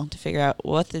while to figure out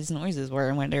what these noises were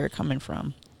and where they were coming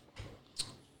from.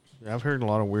 I've heard a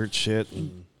lot of weird shit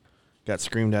and got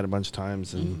screamed at a bunch of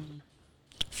times, and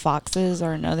Foxes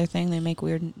are another thing. They make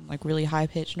weird, like really high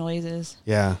pitched noises.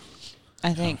 yeah,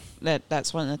 I think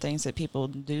that's one of the things that people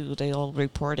do. They'll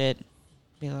report it.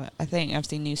 I think I've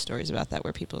seen news stories about that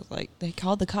where people like they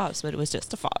called the cops, but it was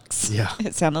just a fox. Yeah.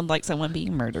 It sounded like someone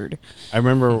being murdered. I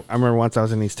remember once I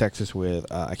was in East Texas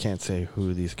with I can't say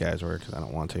who these guys were because I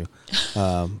don't want to,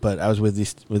 but I was with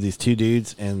these 2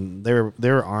 dudes, and they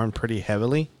were armed pretty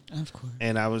heavily, Of course.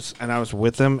 and I was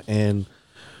with them, and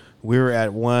we were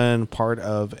at one part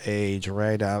of a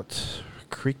dried out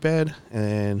creek bed,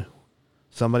 and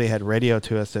somebody had radioed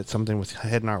to us that something was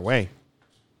heading our way.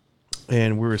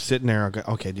 And we were sitting there. I go,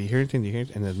 okay, do you hear anything?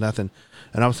 And there's nothing.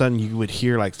 And all of a sudden, you would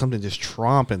hear like something just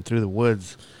tromping through the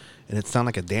woods, and it sounded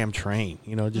like a damn train,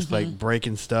 just like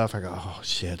breaking stuff. I go, oh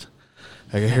shit!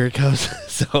 I go, here it goes.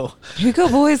 So Here you go,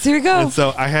 boys. Here you go. and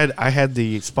so I had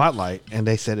the spotlight, and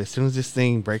they said as soon as this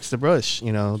thing breaks the brush,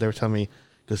 they were telling me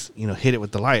just hit it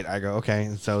with the light. I go, okay.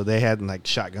 And so they had like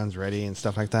shotguns ready and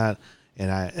stuff like that. And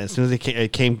as soon as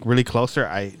it came really closer,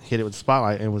 I hit it with the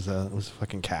spotlight, and it was a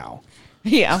fucking cow.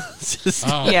 Yeah. Just-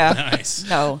 Oh, Yeah. nice.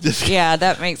 No. Yeah,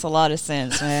 that makes a lot of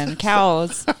sense, man.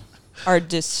 Cows are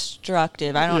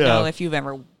destructive. I don't Yeah. know if you've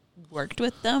ever worked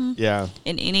with them yeah,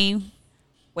 in any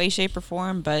way, shape, or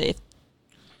form, but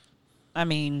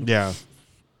yeah.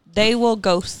 they will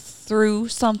go through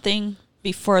something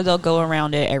before they'll go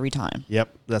around it every time. Yep,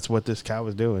 that's what this cow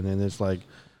was doing, and it's like,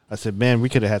 I said, man, we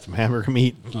could have had some hamburger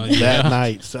meat Oh, that yeah.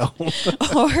 night. So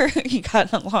Or you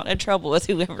got in a lot of trouble with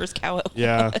whoever's cow it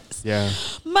yeah, was. yeah,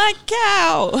 My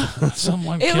cow!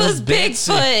 Someone It killed was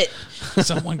Betsy. Bigfoot!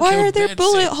 Someone Why killed are there Betsy.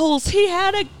 bullet holes? He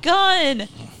had a gun!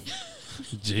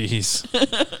 Jeez.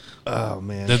 oh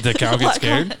man, Did the cow get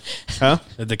scared? huh?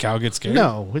 Did the cow get scared?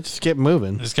 No, we just kept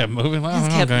moving. Just kept moving. Just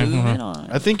kept Okay. moving on.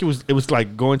 I think it was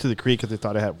like going to the creek because they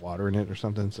thought it had water in it or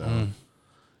something. So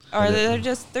Or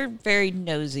they're very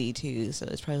nosy too. So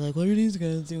it's probably like, what are these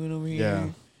guys doing over here? Yeah.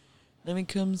 Let me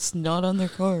come snot on their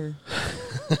car.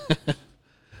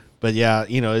 But yeah,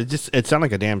 it sounded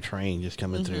like a damn train just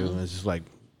coming through. It's just like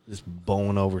just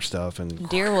bowling over stuff, and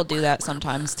Deer will do that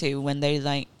sometimes too when they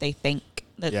think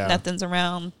that nothing's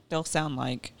around. They'll sound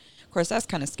like. Of course, that's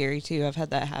kind of scary too. I've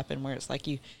had that happen where it's like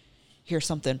you hear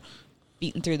something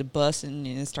beating through the bus and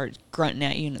it starts grunting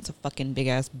at you, and it's a fucking big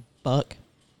ass buck.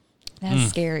 That's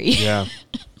scary. Yeah.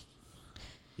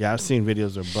 Yeah, I've seen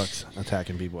videos of bucks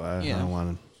attacking people. I don't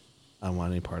want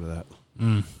any part of that.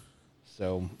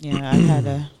 So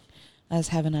yeah, I was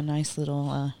having a nice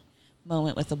little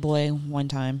moment with a boy one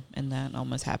time, and that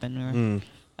almost happened. We were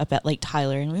up at Lake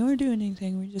Tyler, and we weren't doing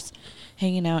anything. We were just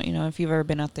hanging out. If you've ever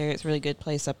been out there, it's a really good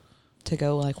place up to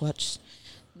go, like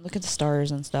look at the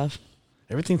stars and stuff.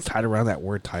 Everything's tied around that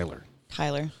word Tyler.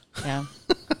 Tyler, yeah.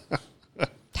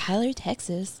 Tyler,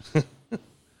 Texas.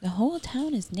 The whole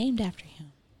town is named after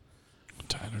him.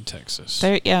 Tyler, Texas.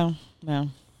 Yeah,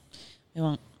 well, we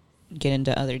won't get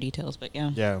into other details, but yeah.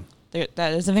 Yeah.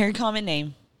 That is a very common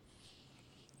name.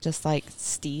 Just like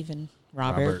Steve and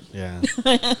Robert. Yeah.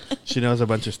 She knows a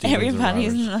bunch of Stevens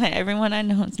Everyone I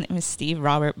know's name is Steve,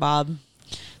 Robert, Bob.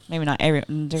 Maybe not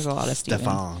everyone. There's a lot of Stevens.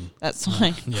 Stefan. That's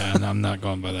why. Yeah, no, I'm not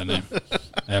going by that name.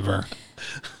 Ever.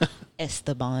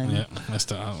 Esteban. Yeah,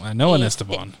 I know an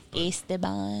Esteban.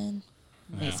 Esteban.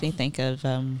 Makes me think of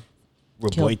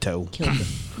Roberto.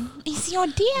 It's your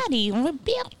daddy,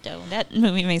 Roberto. That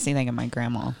movie makes me think of my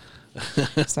grandma.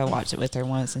 So I watched it with her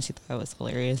once, and she thought it was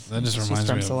hilarious. That just She's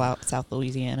reminds me from of South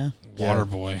Louisiana.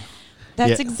 Waterboy.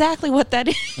 That's exactly what that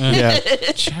is. Yeah.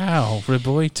 Ciao,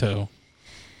 Roberto.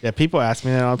 Yeah, people ask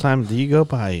me that all the time. Do you go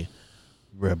by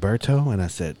Roberto? And I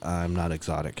said, I'm not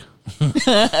exotic.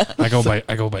 I go by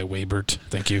Waybert.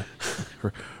 Thank you.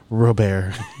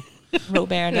 Robert.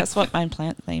 Robert, that's what my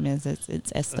plant name is. It's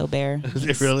Estobert. Is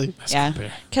it really? Yeah.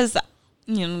 Because,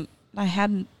 I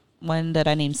had one that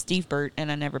I named Steve Bert,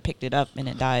 and I never picked it up, and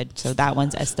it died. So that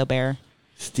one's Estobert.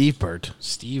 Steve Bert.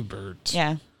 Steve Bert.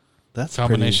 Yeah. That's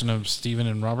combination of Steven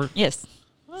and Robert? Yes.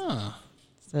 Ah.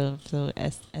 So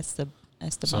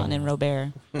Esteban and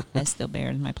Robert.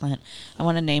 Estobert is my plant. I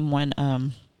want to name one.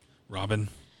 Robin.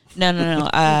 No.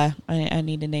 I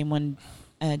need to name one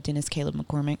Dennis Caleb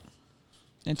McCormick.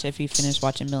 Which, if you finish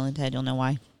watching Bill and Ted, you'll know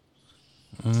why.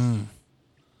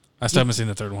 I still haven't seen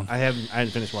the third one. I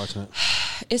hadn't finished watching it.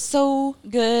 It's so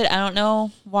good. I don't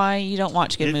know why you don't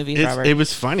watch good movies, Robert. It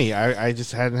was funny. I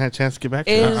just hadn't had a chance to get back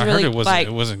to It it. was I really, heard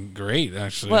it wasn't great,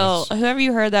 actually. Well, whoever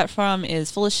you heard that from is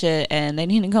full of shit, and they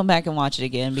need to come back and watch it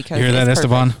again because you hear that, it's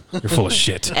Esteban? You're full of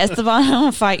shit. Esteban, I'm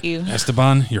gonna fight you.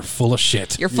 Esteban, you're full of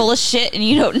shit. You're full of shit, and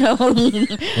you don't know.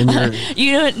 And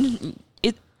you don't.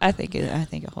 I think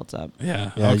it holds up.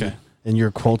 Yeah. Yeah, Okay. And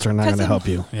your quotes are not going to help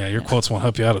you. Yeah, your quotes won't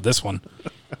help you out of this one.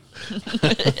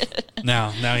 Now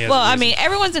he has Well, a I reason. mean,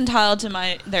 everyone's entitled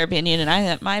to their opinion,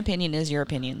 and my opinion is your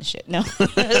opinion. Shit, no.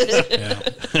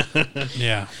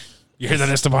 Yeah. You hear that,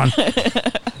 Esteban?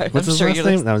 What's his last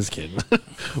name? No, I was just kidding.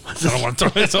 I don't want to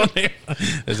throw his on there.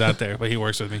 It's out there, but he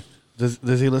works with me. Does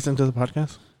he listen to the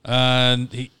podcast?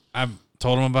 I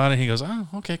told him about it. He goes, "Oh,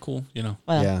 okay, cool."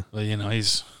 Well, Yeah. But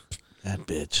he's That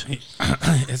bitch.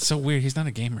 it's so weird. He's not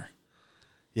a gamer.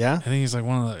 Yeah? I think he's like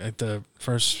one of the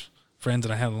first friends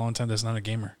that I had in a long time that's not a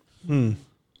gamer.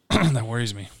 That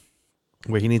worries me.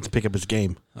 Wait, he needs to pick up his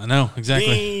game. I know,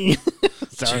 exactly.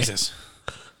 Sorry. Jesus.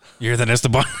 You hear that,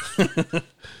 Esteban?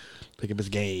 Pick up his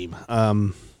game.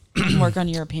 work on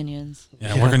your opinions.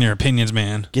 Yeah, work on your opinions,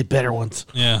 man. Get better ones.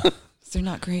 Yeah. They're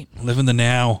not great. Live in the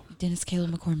now. Dennis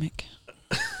Caleb McCormick.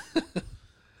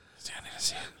 See, I need to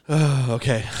see it. Oh,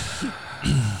 okay.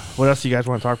 What else do you guys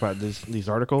want to talk about? These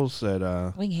articles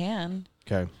that We can.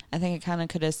 okay. I think it kind of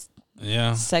could have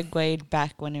Yeah. segued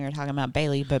back when we were talking about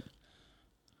Bailey, but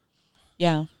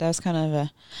yeah, that was kind of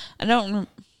I don't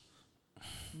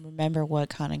remember what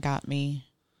kind of got me.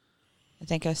 I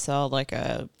think I saw like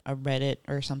a Reddit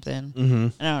or something. Mm-hmm.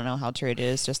 I don't know how true it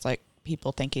is. Just like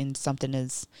people thinking something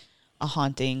is a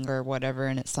haunting or whatever,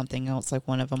 and it's something else. Like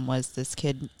one of them was this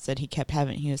kid said he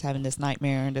was having this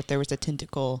nightmare, and that there was a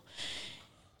tentacle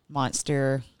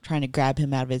monster trying to grab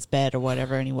him out of his bed or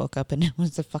whatever, and he woke up and it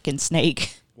was a fucking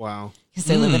snake. Wow. Because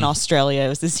they live in Australia. It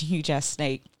was this huge ass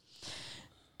snake.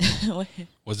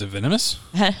 Was it venomous?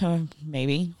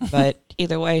 Maybe, but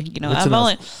either way,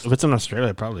 If it's in Australia,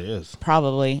 it probably is.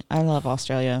 probably. I love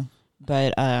Australia,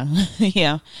 but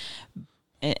yeah,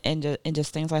 and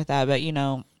just things like that. But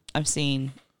I've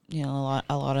seen a lot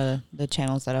of the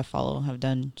channels that I follow have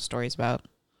done stories about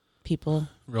people.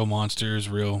 Real monsters,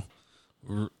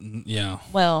 yeah.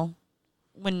 Well,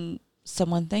 when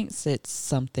someone thinks it's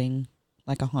something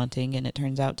like a haunting, and it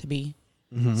turns out to be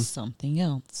something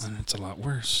else, And it's a lot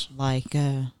worse. like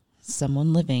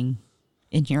someone living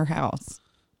in your house,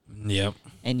 Yep.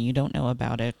 and you don't know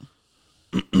about it.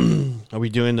 Are we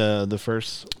doing the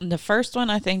first? The first one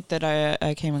I think that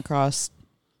I came across,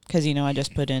 because, I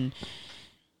just put in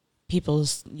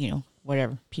people's,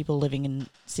 whatever, people living in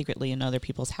secretly in other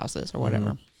people's houses or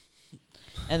whatever.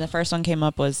 And the first one came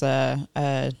up was,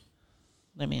 let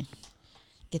me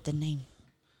get the name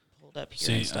pulled up here.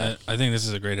 See, and stuff. I think this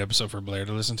is a great episode for Blair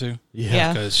to listen to.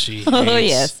 Yeah. Because she hates, Oh,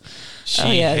 yes. she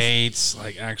Oh, yes. hates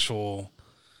like actual,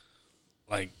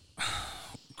 like,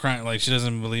 crime. Like she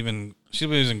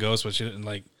believes in ghosts, but she didn't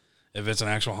like, if it's an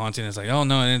actual haunting, it's like, oh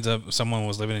no, it ends up someone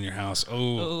was living in your house.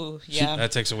 Oh, yeah.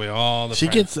 that takes away all the. She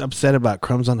gets upset about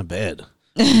crumbs on the bed.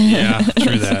 Yeah,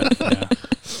 true that. Yeah.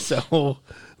 So,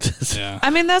 Yeah. I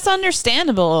mean, that's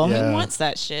understandable. Yeah. Who wants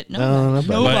that shit? No,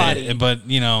 Nobody. But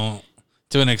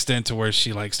to an extent to where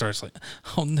she like starts like,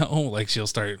 oh no, like she'll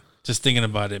start just thinking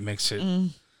about it makes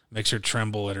her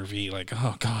tremble at her feet, like,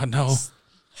 oh god, no.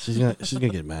 she's gonna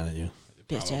get mad at you.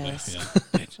 Bitch Probably, ass. yeah.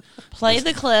 Bitch. Play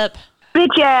the clip.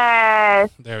 Bitch ass.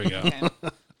 There we go.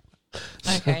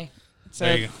 Okay. So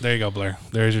There you go, Blair.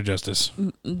 There's your justice.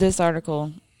 this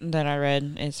article that I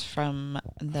read is from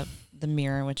the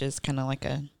Mirror, which is kind of like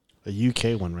a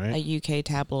UK one, right? a UK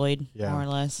tabloid, Yeah. more or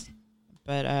less.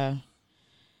 But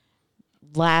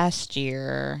last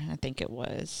year, I think it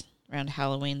was around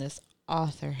Halloween, this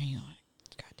author, hang on,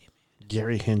 God damn it.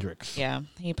 Gary Hendricks. Yeah,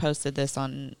 he posted this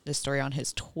story on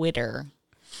his Twitter,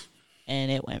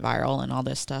 and it went viral and all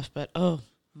this stuff. But oh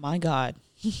my God,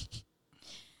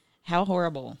 how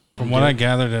horrible! From what I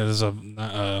gathered, as a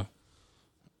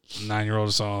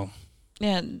 9-year-old saw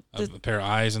Yeah, a pair of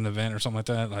eyes in the vent or something like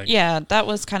that. Like, yeah, that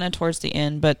was kind of towards the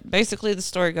end. But basically, the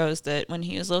story goes that when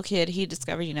he was a little kid, he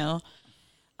discovered,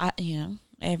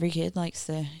 every kid likes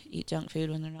to eat junk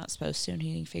food when they're not supposed to, and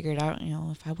he figured out,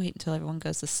 if I wait until everyone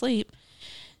goes to sleep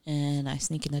and I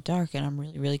sneak in the dark and I'm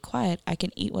really, really quiet, I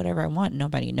can eat whatever I want and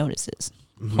nobody notices.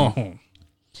 oh,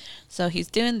 So he's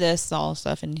doing this all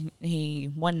stuff, and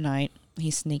one night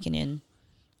he's sneaking in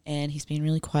and he's being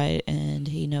really quiet, and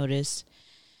he noticed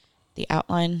the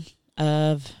outline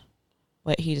of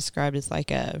what he described as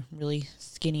like a really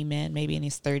skinny man, maybe in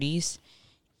his 30s,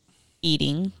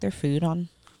 eating their food on,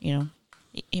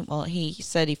 he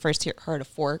said he first heard a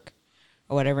fork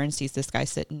or whatever, and sees this guy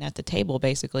sitting at the table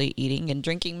basically eating and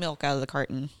drinking milk out of the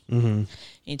carton. Mm-hmm.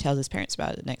 He tells his parents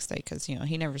about it the next day because, he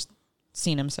never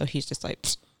seen him, so he's just like,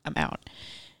 I'm out.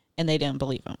 And they didn't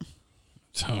believe him.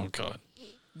 oh god.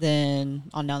 Then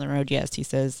on down the road, yes, he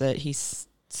says that he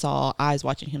saw eyes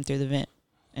watching him through the vent,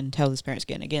 and tells his parents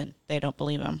again. They don't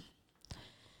believe him.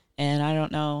 And I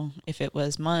don't know if it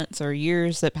was months or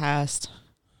years that passed,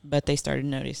 but they started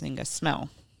noticing a smell.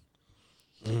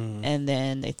 And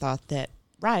then they thought that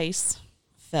rice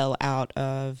fell out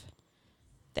of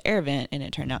the air vent, and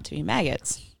it turned out to be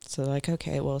maggots. So like,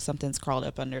 okay, well, something's crawled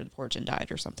up under the porch and died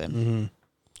or something.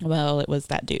 Well, it was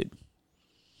that dude.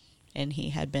 And he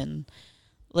had been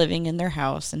living in their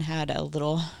house and had a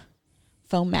little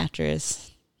foam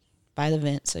mattress by the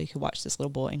vent so you could watch this little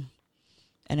boy.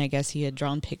 And I guess he had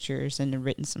drawn pictures and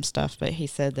written some stuff, but he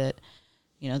said that,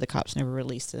 the cops never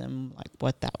released him, like,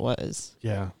 what that was.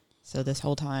 Yeah. So this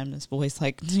whole time, this boy's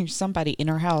like, there's somebody in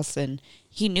our house, and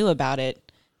he knew about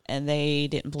it, and they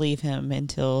didn't believe him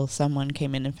until someone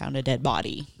came in and found a dead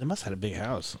body. They must have had a big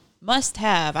house. Must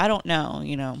have. I don't know,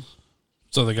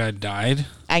 So the guy died?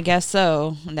 I guess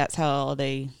so. And that's how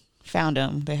they found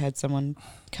him. They had someone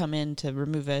come in to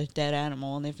remove a dead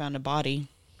animal, and they found a body.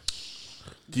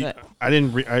 But I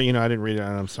didn't read it.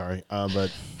 I'm sorry.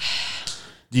 But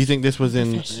do you think this was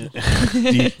in?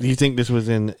 do you think this was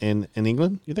in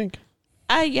England? You think?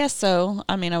 I guess so.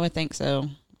 I mean, I would think so.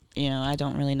 I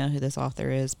don't really know who this author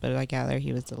is, but I gather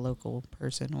he was a local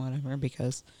person or whatever.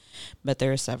 But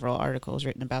there are several articles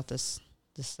written about this.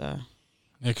 Yeah,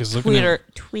 because looking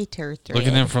Twitter thread.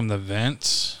 looking at from the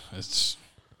vents, it's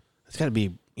got to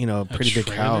be a pretty big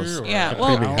trailer house. or Yeah, a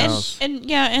well, pretty big house. and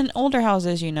in older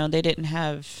houses, they didn't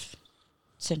have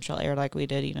central air like we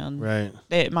did. Right.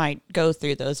 They might go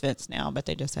through those vents now, but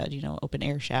they just had open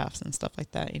air shafts and stuff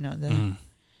like that.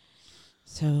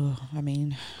 So I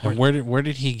mean, And where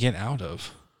did he get out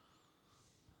of?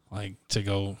 Like to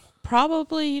go?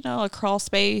 probably a crawl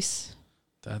space.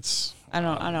 That's I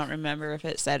don't remember if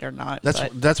it said or not. That's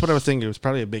but that's what I was thinking. It was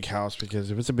probably a big house, because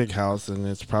if it's a big house, then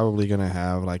it's probably going to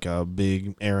have like a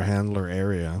big air handler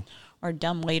area. or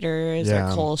dumb waiters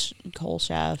Yeah. or coal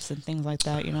shafts and things like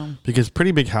that. Because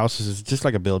pretty big houses is just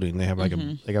like a building. They have like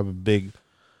they have a big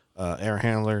air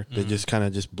handler that just kind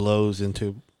of just blows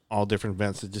into all different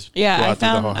vents that just go Yeah, out through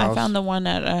the whole house. I found the one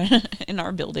at in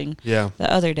our building. Yeah.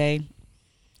 The other day,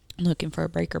 looking for a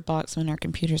breaker box when our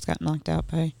computers got knocked out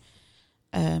by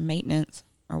maintenance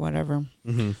or whatever.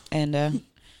 Mm-hmm. And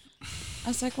I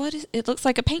was like, "What is? It looks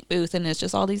like a paint booth, and it's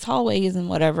just all these hallways and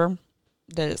whatever.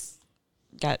 That's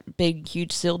got big,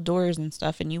 huge sealed doors and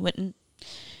stuff. And you wouldn't.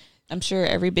 I'm sure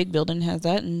every big building has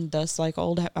that, and thus, like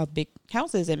old big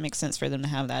houses, it makes sense for them to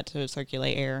have that to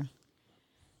circulate air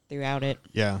throughout it.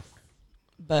 Yeah.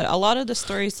 But a lot of the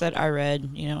stories that I read,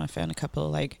 I found a couple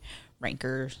of like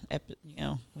rankers,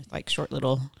 with like short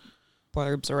little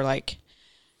blurbs, or like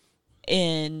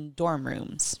in dorm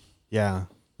rooms. Yeah,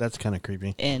 that's kind of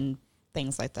creepy. And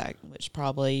things like that, which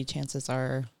probably chances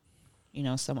are,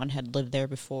 someone had lived there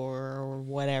before or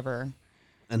whatever.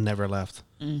 And never left.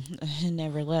 And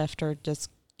never left, or just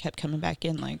kept coming back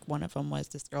in. Like one of them was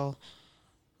this girl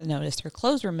noticed her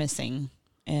clothes were missing,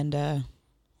 and her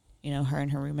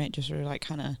and her roommate just were like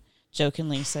kind of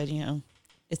jokingly said,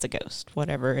 it's a ghost,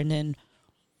 whatever. And then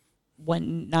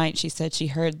one night she said she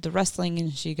heard the rustling,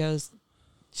 and she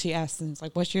asked, and it's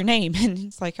like, "What's your name?" And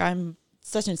it's like, "I'm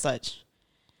such and such."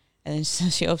 And then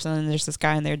she opens it, and there's this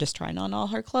guy in there just trying on all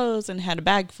her clothes, and had a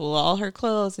bag full of all her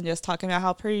clothes, and just talking about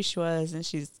how pretty she was. And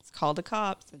she's called the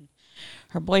cops, and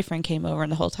her boyfriend came over,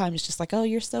 and the whole time he's just like, "Oh,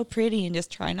 you're so pretty," and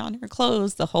just trying on her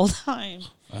clothes the whole time.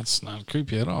 That's not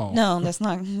creepy at all. No, that's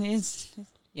not.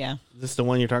 Yeah. Is this the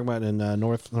one you're talking about in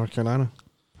North Carolina?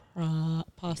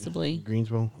 Possibly.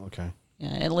 Greensboro? Okay.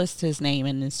 Yeah, it lists his name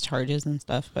and his charges and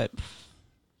stuff, but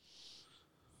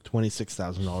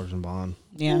 $26,000 in bond.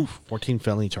 yeah. 14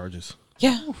 felony charges.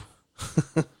 Yeah.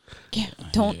 Yeah.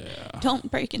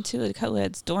 Don't break into a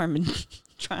co-ed's dorm and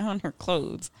try on her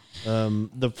clothes.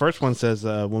 The first one says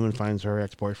a woman finds her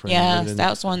ex-boyfriend. Yeah, that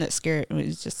was one that scared. It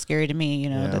was just scary to me,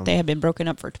 that they had been broken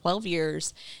up for 12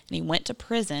 years, and he went to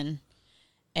prison,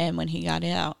 and when he got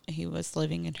out, he was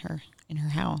living in her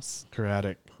house. Her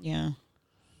attic. Yeah.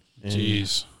 And,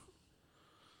 Jeez.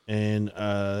 And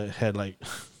had like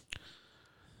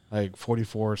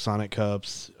 44 Sonic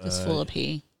cups. Just full of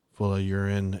pee. Full of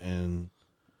urine, and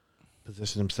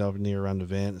positioned himself near around the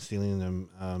vent, and stealing them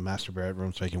master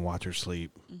bedroom so he can watch her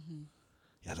sleep. Mm-hmm.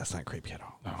 Yeah, that's not creepy at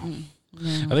all. No. No.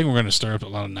 I think we're going to stir up a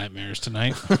lot of nightmares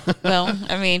tonight. Well,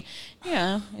 I mean,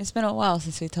 it's been a while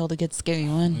since we told a good scary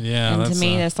one. Yeah, and that's, to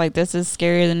me, it's like, this is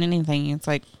scarier than anything. It's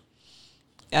like,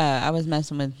 I was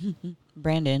messing with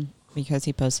Brandon because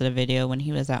he posted a video when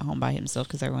he was at home by himself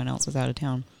because everyone else was out of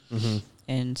town. Mm-hmm.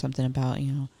 And something about,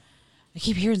 I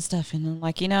keep hearing stuff, and I'm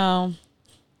like, I'm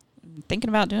thinking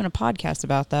about doing a podcast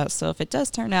about that. So if it does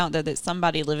turn out that it's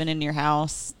somebody living in your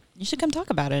house, you should come talk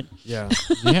about it. Yeah.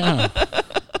 Yeah.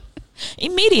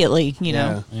 Immediately,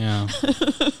 know. Yeah.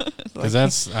 Because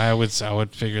that's, I would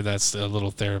figure that's a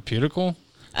little therapeutical.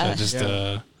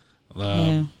 Yeah.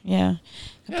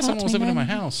 Yeah, someone was living in my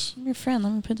house. I'm your friend.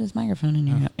 Let me put this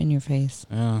microphone in your face.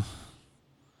 Yeah.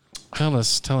 Tell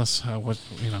us what,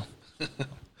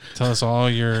 tell us all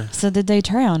your... So did they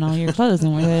try on all your clothes,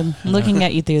 and were they looking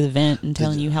at you through the vent and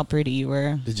telling you how pretty you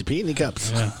were? Did you pee any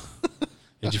cups? Yeah.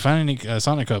 Did you find any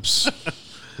Sonic cups?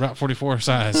 Route 44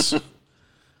 size.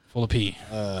 Full of pee.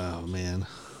 Oh, man.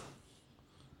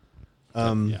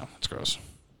 Yeah, it's gross.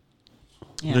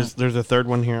 Yeah. There's a third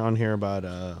one here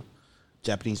about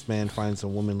Japanese man finds a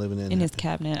woman living in his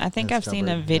cabinet. I think his I've seen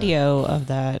a cupboard, video of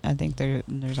that. I think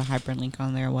there's a hyperlink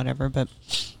on there or whatever, but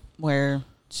where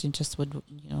she just would,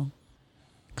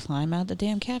 climb out the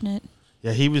damn cabinet.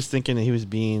 Yeah, he was thinking that he was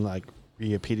being like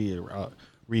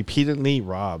repeatedly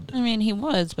robbed. I mean, he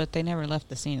was, but they never left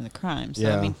the scene of the crime. So,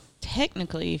 Yeah. I mean,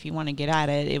 technically, if you want to get at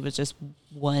it, it was just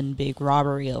one big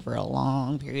robbery over a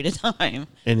long period of time.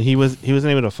 And he wasn't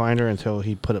able to find her until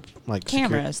he put up like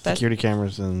Cameras. security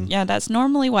cameras, and Yeah, that's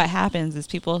normally what happens is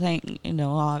people think,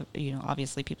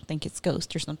 obviously people think it's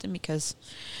ghost or something because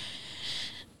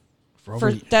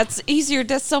that's easier.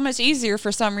 That's so much easier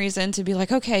for some reason to be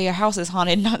like, okay, your house is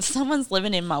haunted, not someone's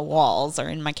living in my walls or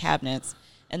in my cabinets.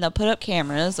 And they'll put up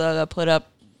cameras, they'll put up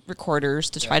recorders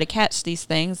to try to catch these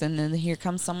things, and then here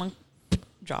comes someone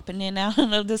dropping in out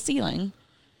of the ceiling.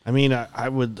 I mean,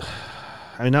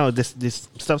 I know this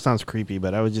stuff sounds creepy,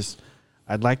 but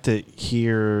I'd like to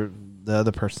hear the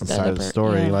other person's side of the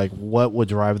story. Yeah. Like, what would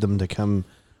drive them to come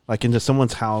like into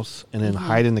someone's house and then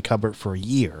hide in the cupboard for a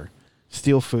year,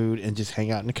 steal food, and just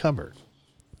hang out in the cupboard?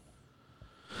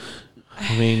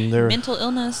 I mean, they're Mental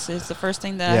illness is the first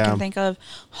thing that I can think of.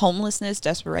 Homelessness,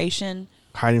 desperation.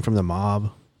 hiding from the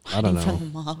mob. I don't Hiding know.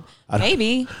 from the mob.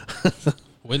 Maybe.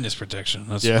 Witness protection.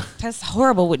 That's, Yeah. That's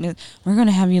horrible witness. We're going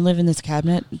to have you live in this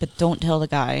cabinet, but don't tell the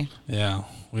guy. Yeah.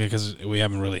 because we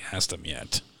haven't really asked him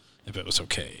yet if it was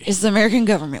okay. It's the American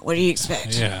government. What do you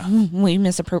expect? Yeah. We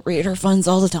misappropriate our funds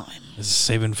all the time. This is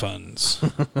saving funds.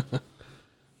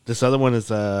 This other one is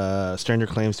stranger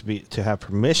claims to have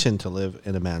permission to live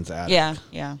in a man's attic. Yeah,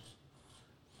 yeah.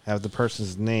 Have the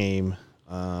person's name.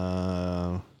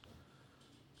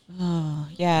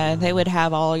 Yeah, they would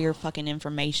have all your fucking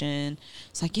information.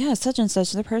 It's like, yeah, such and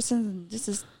such. The person, this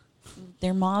is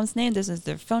their mom's name. This is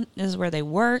their phone. This is where they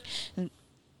work. And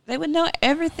they would know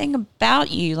everything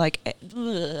about you. Like,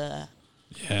 ugh.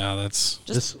 Yeah, that's...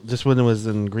 This one was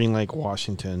in Green Lake,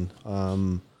 Washington.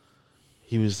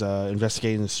 He was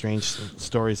investigating the strange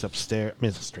stories upstairs. I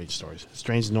mean,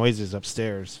 strange noises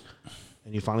upstairs.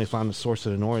 And he finally found the source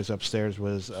of the noise upstairs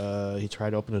was he tried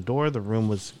to open the door. The room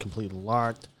was completely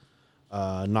locked.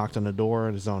 Knocked on the door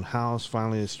in his own house.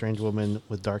 Finally, a strange woman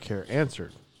with dark hair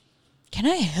answered. Can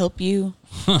I help you?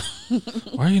 Why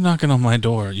are you knocking on my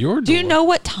door? Your door? Do you know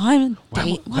what time?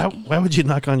 Why would you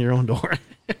knock on your own door?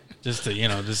 Just to,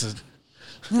 this is...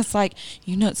 It's like,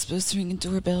 you're not supposed to ring a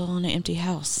doorbell on an empty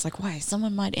house. It's like, why?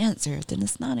 Someone might answer. Then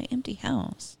it's not an empty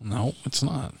house. No, it's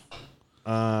not.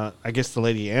 I guess the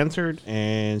lady answered,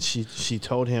 and she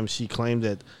told him she claimed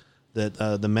that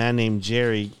the man named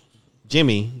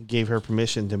Jimmy, gave her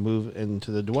permission to move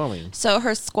into the dwelling. So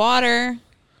her squatter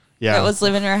that was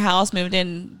living in her house moved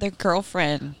in their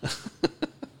girlfriend.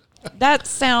 That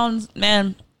sounds,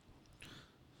 man,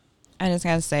 I just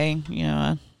gotta say,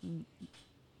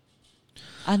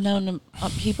 I've known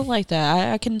people like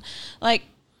that. I can, like,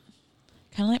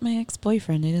 kind of like my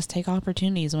ex-boyfriend. They just take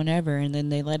opportunities whenever, and then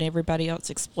they let everybody else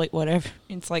exploit whatever.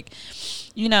 It's like,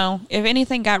 if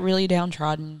anything got really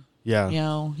downtrodden,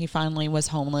 he finally was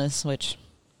homeless, which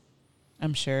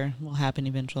I'm sure will happen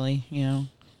eventually,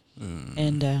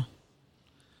 and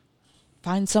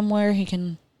find somewhere he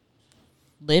can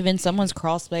live in someone's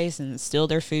crawl space and steal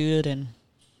their food and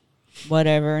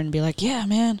whatever, and be like, yeah,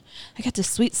 man, I got this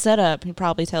sweet setup. He'd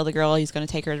probably tell the girl he's going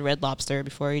to take her to Red Lobster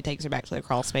before he takes her back to the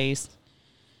crawl space.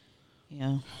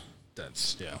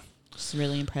 That's, yeah. Just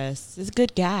really impressed. He's a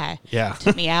good guy. Yeah.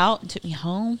 Took me out and took me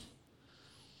home.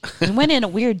 We went in a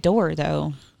weird door,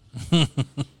 though.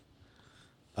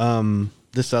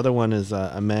 This other one is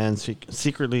a man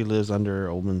secretly lives under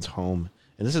a woman's home.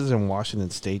 And this is in Washington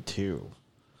State, too.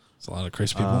 There's a lot of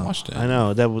crazy people watched it. I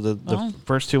know. That was the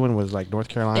first two one was like North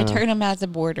Carolina. They turned him at the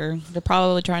border. They're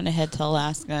probably trying to head to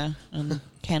Alaska. And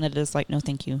Canada's like, no,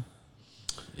 thank you.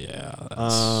 Yeah.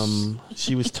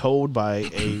 She was told by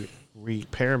a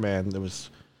repairman that was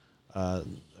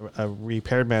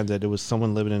that it was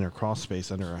someone living in her crawl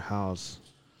space under her house.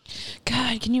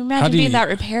 God, can you imagine being that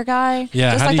repair guy?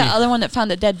 Yeah. Just like the other one that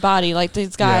found the dead body. Like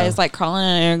these guys like crawling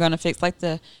in there going to fix like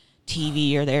the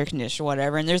TV or the air conditioner or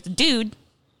whatever. And there's the dude.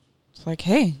 It's like,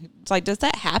 hey, it's like, does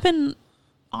that happen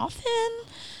often?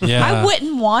 Yeah. I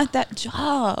wouldn't want that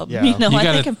job. Yeah. You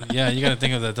gotta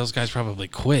think of that. Those guys probably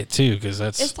quit too, because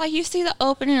that's. It's like you see the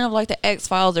opening of like the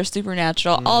X-Files or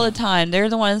Supernatural all the time. They're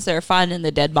the ones that are finding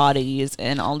the dead bodies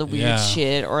and all the weird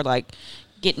shit, or like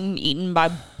getting eaten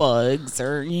by bugs,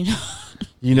 or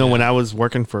when I was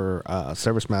working for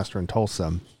Service Master in Tulsa,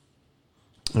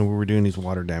 and we were doing these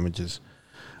water damages,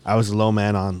 I was a low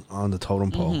man on the totem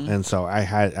pole, and so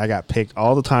I got picked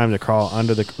all the time to crawl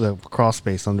under the crawl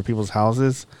space under people's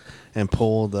houses and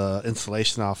pull the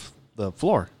insulation off the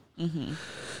floor.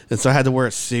 And so I had to wear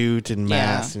a suit and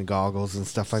mask and goggles and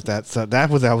stuff like that. So that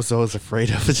was I was always afraid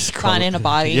of, just finding a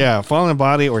body. Yeah, falling a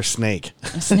body or snake.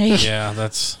 A snake. Yeah,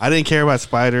 that's. I didn't care about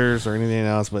spiders or anything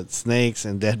else, but snakes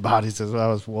and dead bodies is what I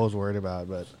was worried about.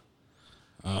 But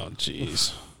oh,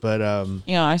 jeez. But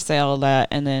I say all that,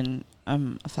 and then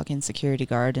I'm a fucking security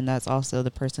guard, and that's also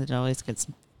the person that always gets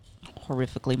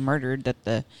horrifically murdered that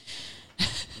the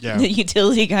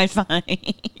utility guy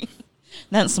finds.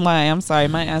 That's why, I'm sorry,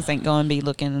 my ass ain't going to be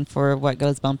looking for what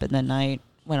goes bump in the night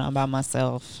when I'm by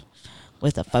myself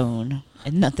with a phone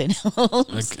and nothing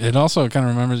else. It also kind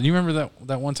of remembers. You remember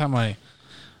that one time I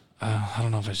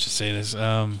don't know if I should say this,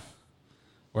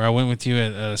 where I went with you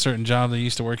at a certain job that you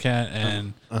used to work at,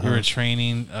 and you were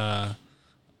training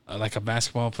like a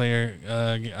basketball player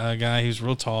guy who's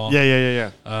real tall.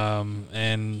 Yeah.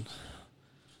 And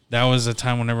that was a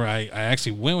time whenever I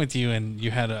actually went with you, and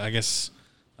you had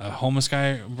a homeless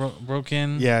guy broke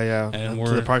in. Yeah. And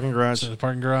to the parking garage.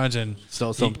 And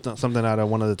stole something out of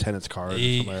one of the tenants' cars. Or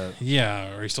something like that.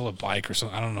 Yeah, or he stole a bike or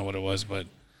something. I don't know what it was, but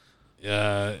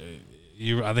I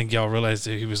think y'all realized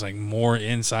that he was like more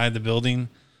inside the building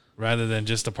rather than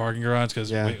just the parking garage.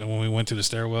 Because when we went to the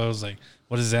stairwells, like,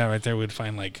 what is that right there? We'd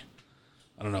find like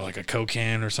I don't know, like a Coke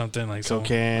can or something. Like Coke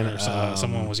can,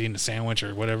 someone was eating a sandwich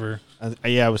or whatever.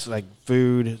 Yeah, it was like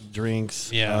food,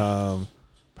 drinks. Yeah.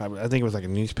 Probably, I think it was like a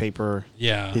newspaper.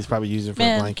 Yeah. He's probably using it for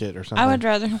a blanket or something. I would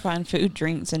rather find food,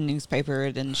 drinks, and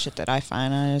newspaper than shit that I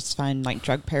find. I just find like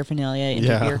drug paraphernalia in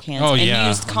beer cans and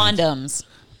used condoms.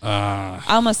 I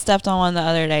almost stepped on one the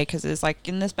other day because it's like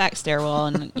in this back stairwell,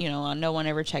 and no one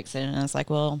ever checks it. And it's like,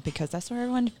 well, because that's where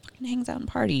everyone fucking hangs out in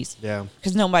parties. Yeah.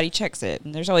 Because nobody checks it,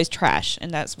 and there's always trash,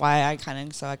 and that's why I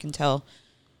so I can tell.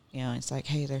 It's like,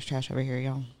 hey, there's trash over here,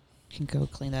 y'all can go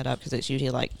clean that up because it's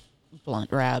usually like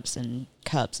blunt wraps and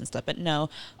cups and stuff. But no,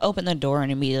 open the door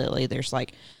and immediately there's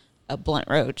like a blunt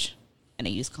roach and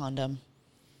a used condom.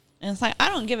 And it's like, I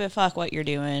don't give a fuck what you're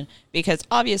doing because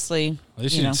obviously, at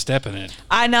least you didn't step in it.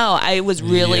 I know I was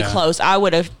really close. I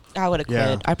would have quit.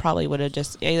 Yeah. I probably would have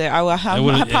just I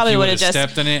probably would have just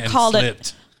stepped in it and called slipped.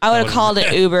 it. I would have called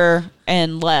it Uber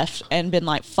and left and been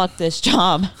like, fuck this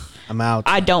job. I'm out.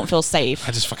 I don't feel safe.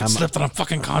 I just fucking slipped on a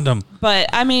fucking condom. But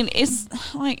I mean, it's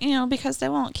like, because they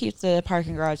won't keep the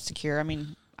parking garage secure. I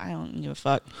mean, I don't give a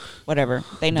fuck. Whatever.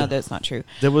 They know that it's not true.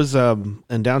 There was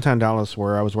in downtown Dallas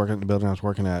where I was working at the building I was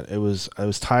working at. It was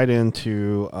tied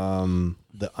into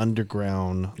the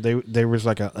underground. There was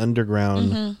like an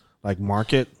underground like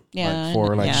market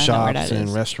for shops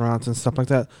and restaurants and stuff like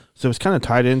that. So it was kind of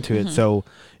tied into it. So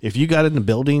if you got in the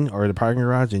building or the parking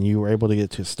garage and you were able to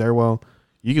get to a stairwell,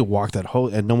 you could walk that whole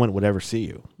and no one would ever see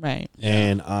you. Right.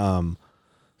 And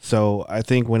so I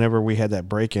think whenever we had that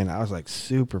break in, I was like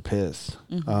super pissed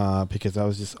because I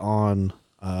was just on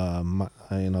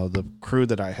the crew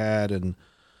that I had and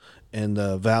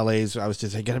the valets. I was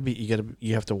just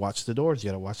you have to watch the doors. You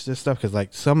got to watch this stuff because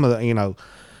like some of the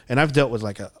and I've dealt with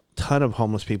like a ton of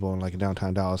homeless people in like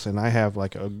downtown Dallas, and I have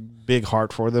like a big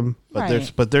heart for them.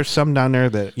 But there's some down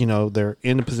there that they're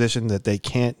in a position that they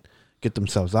can't get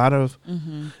themselves out of,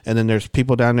 and then there's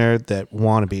people down there that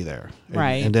want to be there,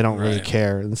 and they don't really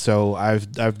care. And so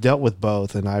I've dealt with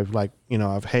both, and I've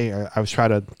I've tried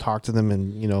to talk to them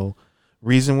and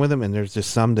reason with them, and there's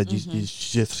just some that you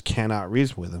just cannot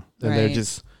reason with them. And they're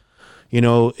just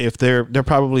if they're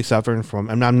probably suffering from,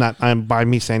 and I'm by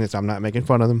me saying this, I'm not making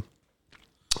fun of them,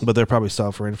 but they're probably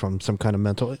suffering from some kind of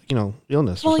mental,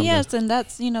 illness. Well, yes, and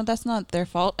that's that's not their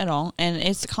fault at all, and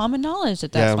it's common knowledge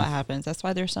that that's what happens. That's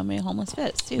why there's so many homeless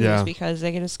vets too. Yeah. It's because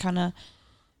they just kind of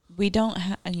we don't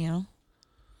have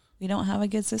a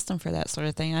good system for that sort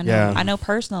of thing. I know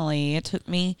personally, it took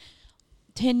me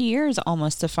 10 years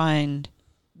almost to find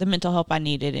the mental help I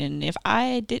needed, and if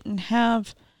I didn't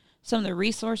have some of the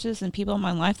resources and people in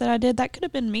my life that I did, that could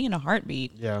have been me in a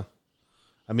heartbeat. Yeah.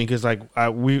 I mean, because like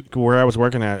where I was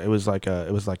working at, it was like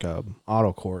a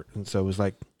auto court, and so it was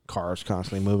like cars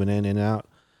constantly moving in and out,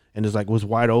 and it was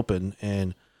wide open,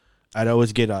 and I'd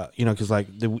always get because like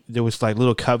there was like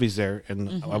little coveys there,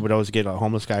 and I would always get a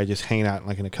homeless guy just hanging out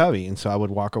like in a covey, and so I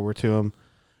would walk over to him,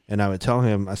 and I would tell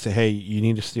him, I say, hey, you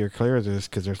need to steer clear of this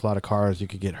because there's a lot of cars, you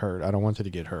could get hurt. I don't want you to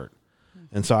get hurt,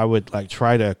 and so I would like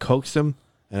try to coax him,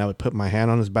 and I would put my hand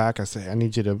on his back. I say, I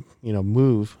need you to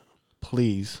move,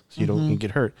 please, so you don't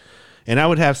get hurt. And I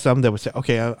would have some that would say,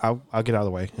 okay, I'll get out of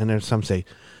the way. And then some say,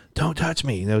 don't touch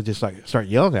me. And they would just like start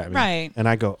yelling at me. Right. And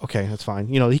I go, okay, that's fine.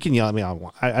 He can yell at me.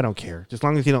 I don't care. Just as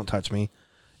long as he don't touch me.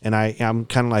 And I'm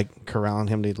kind of like corralling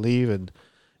him to leave. And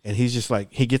he's just like,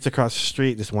 he gets across the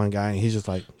street, this one guy, and he's just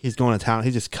like, he's going to town.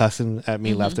 He's just cussing at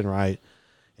me left and right.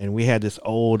 And we had this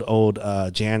old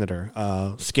janitor,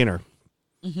 Skinner.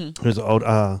 He was an old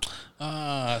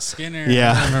Skinner.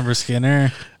 Yeah, I remember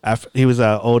Skinner. He was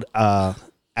an old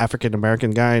African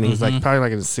American guy, and he's like probably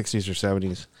like in his 60s or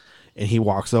 70s. And he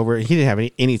walks over, and he didn't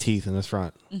have any teeth in his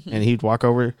front. And he'd walk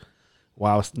over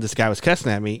while this guy was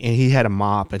cussing at me, and he had a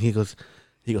mop, and he goes,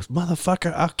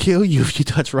 motherfucker, I'll kill you if you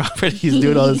touch Robert. He's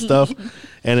doing all this stuff,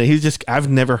 and I've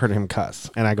never heard him cuss.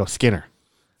 And I go, Skinner,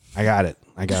 I got it.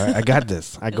 I got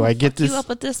this. I get this. You up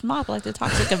with this mop like the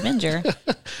Toxic Avenger.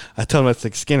 I told him, I was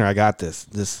like, Skinner, I got this.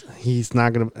 He's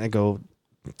not going to, I go,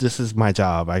 this is my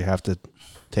job. I have to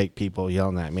take people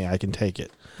yelling at me. I can take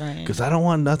it. Right. Because I don't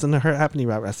want nothing to happen to you,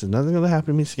 Robert. I said, nothing going to happen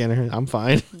to me, Skinner. I'm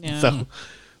fine. Yeah. So,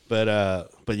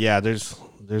 but yeah, there's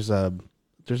a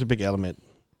big element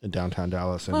in downtown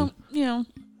Dallas, and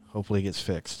hopefully it gets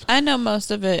fixed. I know most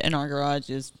of it in our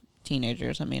garage is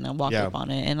teenagers. I mean, I walked up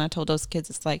on it, and I told those kids,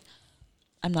 it's like,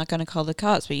 I'm not going to call the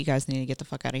cops, but you guys need to get the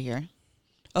fuck out of here.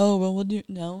 Oh, well, we'll do.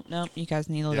 No, you guys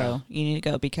need to go. You need to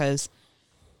go because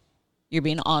you're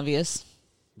being obvious.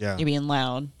 Yeah. You're being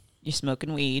loud. You're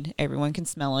smoking weed. Everyone can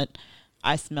smell it.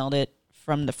 I smelled it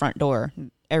from the front door.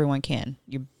 Everyone can.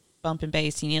 You're bumping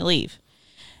bass. You need to leave.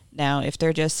 Now, if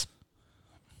they're just,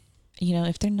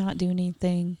 if they're not doing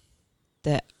anything,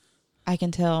 that I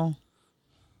can tell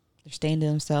they're staying to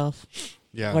themselves.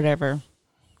 Yeah. Whatever.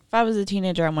 If I was a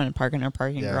teenager, I want to park in our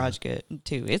parking Yeah. garage good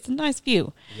too. It's a nice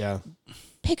view. Yeah.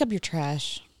 Pick up your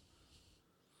trash.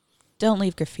 Don't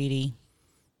leave graffiti,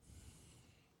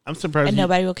 I'm surprised. and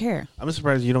nobody will care. I'm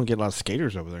surprised you don't get a lot of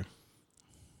skaters over there.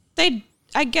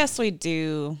 I guess we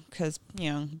do, because,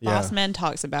 Yeah. Boss Man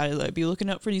talks about it. Like, be looking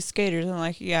up for these skaters. I'm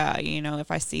like, yeah,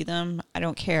 if I see them, I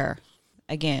don't care.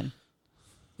 Again,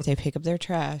 if they pick up their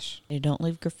trash, they don't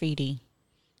leave graffiti,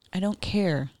 I don't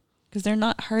care, because they're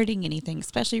not hurting anything,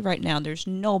 especially right now. There's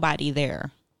nobody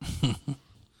there.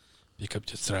 Pick up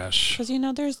your trash.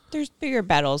 Because, there's bigger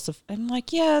battles. I'm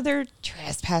like, yeah, they're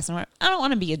trespassing. I don't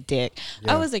want to be a dick.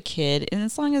 Yeah. I was a kid, and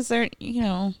as long as they're,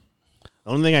 The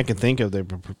only thing I can think of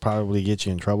that would probably get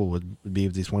you in trouble would be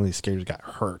if one of these skaters got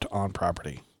hurt on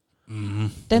property.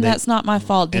 then that's not my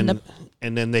fault. Then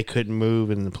And then they couldn't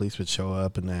move, and the police would show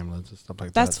up, and the ambulance and stuff like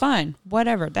that. That's fine.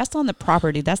 Whatever. That's on the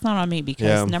property. That's not on me because,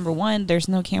 Yeah. number one, there's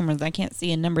no cameras. I can't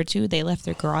see. And number two, they left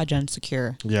their garage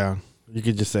unsecure. Yeah, you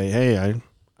could just say, "Hey,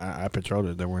 I patrolled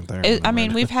it. They weren't there."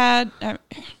 We've had,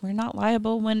 we're not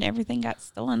liable when everything got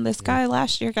stolen. This guy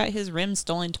last year got his rims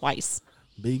stolen twice.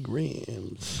 big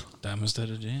rims. Diamonds to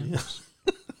the jams.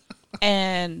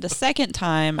 And the second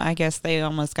time, I guess they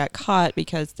almost got caught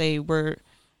because the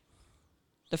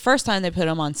first time they put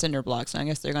him on cinder blocks, and I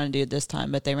guess they're going to do it this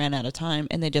time, but they ran out of time,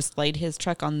 and they just laid his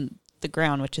truck on the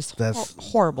ground, which is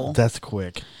horrible. That's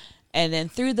quick. And then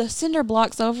threw the cinder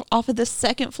blocks off of the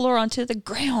second floor onto the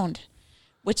ground,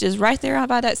 which is right there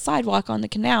by that sidewalk on the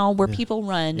canal where people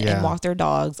run and walk their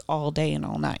dogs all day and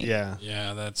all night. Yeah,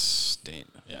 Yeah, that's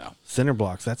cinder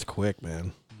blocks. That's quick,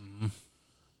 man. Mm-hmm.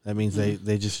 That means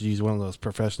they just use one of those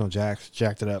professional jacks,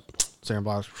 jacked it up, cinder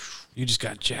blocks. You just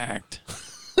got jacked.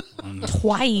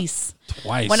 Twice.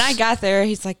 When I got there,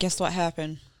 he's like, "Guess what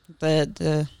happened?"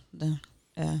 The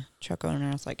truck owner.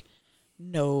 I was like,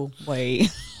 "No way."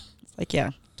 It's like,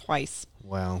 yeah, twice.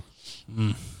 Wow.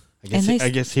 Mm. I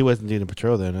guess he wasn't doing a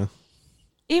patrol then, huh?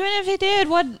 Even if he did,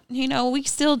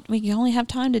 we only have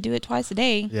time to do it twice a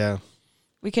day. Yeah.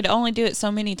 We could only do it so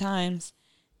many times.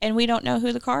 And we don't know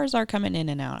who the cars are coming in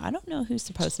and out. I don't know who's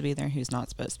supposed to be there and who's not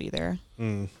supposed to be there.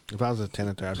 If I was a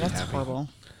tenant there, I'd be That's happy. horrible.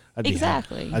 I'd be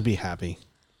Exactly. I'd be happy.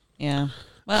 Yeah.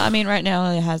 Well, I mean, right now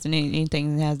it hasn't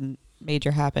anything that hasn't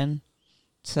major happened.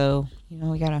 So,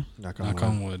 we got to Knock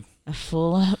on wood. a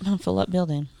full up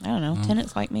building. I don't know.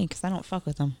 Tenants like me because I don't fuck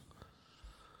with them.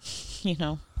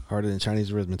 Harder than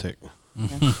Chinese arithmetic.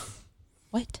 Yeah.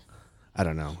 What? I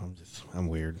don't know. I'm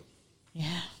weird.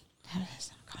 Yeah. That has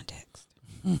some context.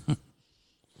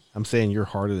 I'm saying you're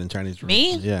harder than Chinese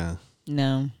Me? arithmetic. Yeah.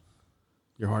 No.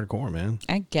 You're hardcore, man.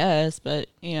 I guess, but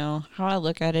how I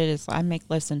look at it is I make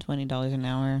less than $20 an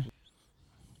hour.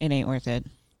 It ain't worth it.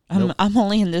 Nope. I'm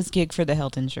only in this gig for the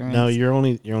health insurance. No, you're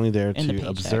only there And the to paycheck.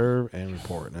 observe and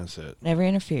report. And that's it. Never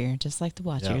interfere, just like the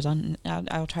Watchers. Yeah.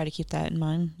 I'll try to keep that in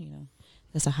mind.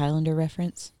 That's a Highlander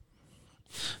reference.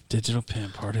 Digital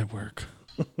pimp, hard at work.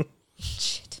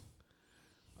 Shit.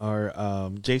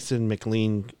 Our Jason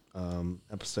McLean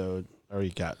episode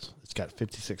already it's got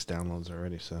 56 downloads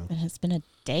already. So And it's been a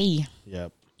day.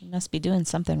 yep. You must be doing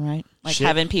something right. Like Shit.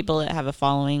 having people that have a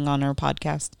following on our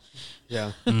podcast.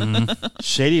 Yeah.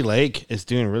 Shady Lake is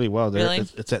doing really well. Really?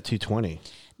 It's at 220.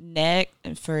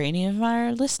 For any of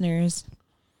our listeners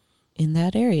in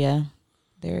that area,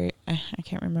 I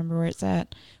can't remember where it's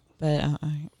at, but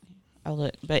I'll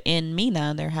look. But in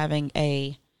Mena, they're having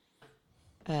a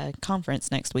conference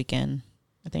next weekend.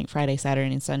 I think Friday,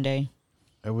 Saturday, and Sunday.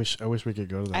 I wish we could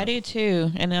go to that. I do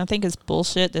too, and I think it's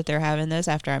bullshit that they're having this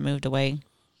after I moved away.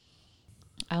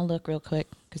 I'll look real quick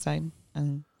because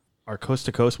Our coast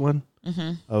to coast one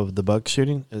of the bug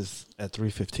shooting is at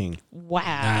 3:15. wow.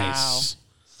 Nice.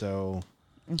 So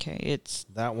Okay, it's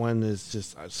that one is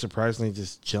just surprisingly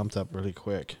just jumped up really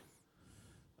quick.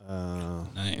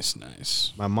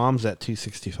 Nice. My mom's at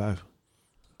 265.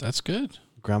 That's good.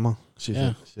 Grandma, she's Yeah.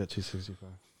 at 265.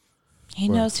 he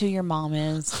knows who your mom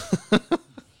is.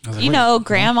 I was like, wait,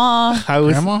 Grandma.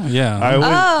 Grandma? Yeah.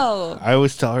 I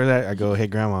always tell her that. I go, "Hey,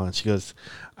 Grandma," and she goes,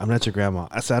 "I'm not your grandma."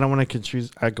 I said, "I don't want to confuse."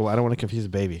 I go, "I don't want to confuse a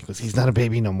baby because he's not a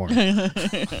baby no more."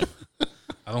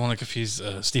 I don't want to confuse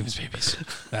Steven's babies.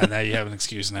 Now you have an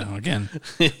excuse now. Again.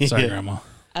 Sorry, Yeah. Grandma.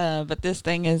 But this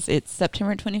thing it's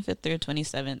September 25th through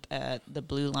 27th at the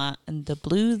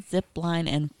Blue Zip Line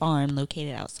and Farm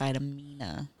located outside of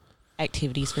Mena.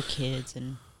 Activities for kids,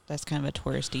 and that's kind of a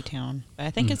touristy town. But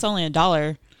I think it's only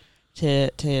 $1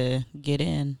 to get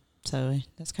in, so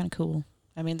that's kind of cool.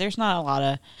 I mean, there's not a lot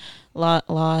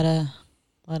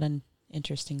of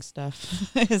interesting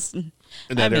stuff. In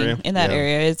that area? In that Yeah.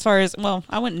 area. As far as, well,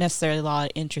 I wouldn't necessarily a lot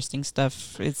of interesting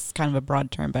stuff. It's kind of a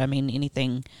broad term, but I mean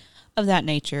anything of that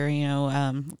nature, you know.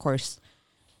 Of course,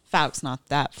 Fouke's not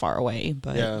that far away,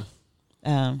 but Yeah.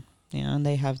 you know, and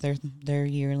they have their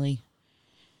yearly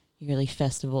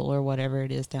festival or whatever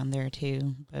it is down there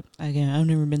too. But again, I've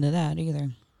never been to that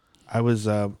either. I was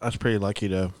pretty lucky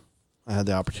to. I had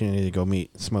the opportunity to go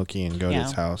meet Smokey and go to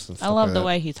his house. And stuff I love like the that.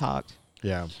 way he talked.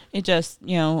 Yeah. It just,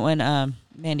 you know, when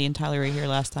Mandy and Tyler were here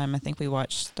last time, I think we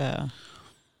watched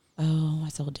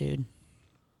what's the old dude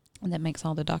that makes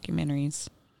all the documentaries?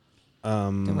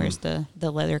 That wears the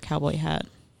leather cowboy hat.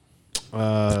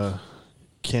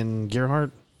 Ken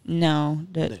Gerhardt, No,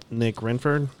 Nick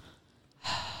Renford,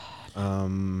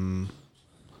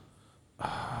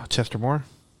 Chester Moore.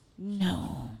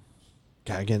 no.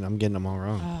 God, again, I'm getting them all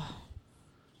wrong.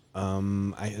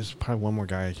 There's probably one more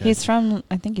guy. I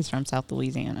think he's from South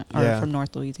Louisiana or Yeah. from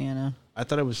North Louisiana. I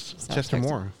thought it was South Chester Texas.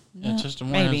 Moore. Yeah, just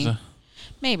more maybe, as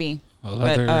maybe. a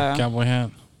leather But, cowboy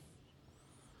hat.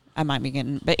 I might be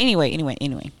getting, but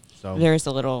anyway. So There's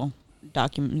a little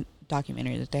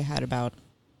documentary that they had about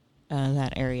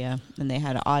that area, and they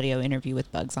had an audio interview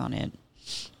with Bugs on it,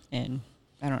 and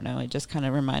I don't know, it just kind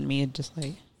of reminded me of just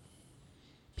like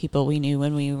people we knew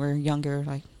when we were younger,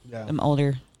 like Yeah.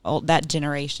 that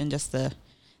generation, just the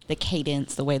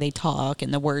cadence, the way they talk,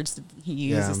 and the words that he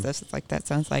uses. Yeah. Stuff. It's like that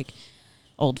sounds like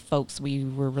old folks we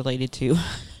were related to,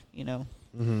 you know.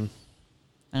 Mm-hmm.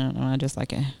 I don't know. I just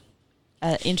like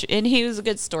and he was a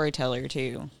good storyteller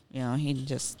too. You know, he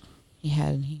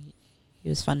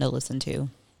was fun to listen to.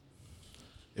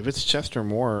 If it's Chester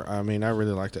Moore, I mean, I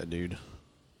really like that dude.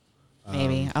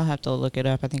 Maybe I'll have to look it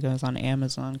up. I think it was on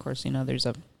Amazon. Of course, you know, there's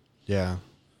a Yeah.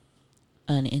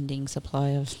 unending supply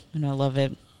of, and I love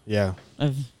it, Yeah.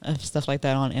 of stuff like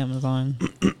that on Amazon.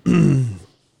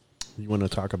 You want to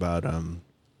talk about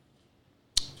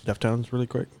Deftones really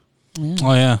quick? Yeah.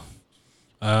 Oh yeah,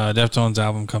 Deftones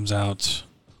album comes out.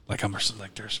 Like I'm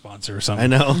their sponsor or something.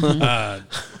 I know.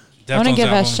 I want to Deftones give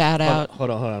a album- shout out.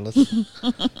 Hold on.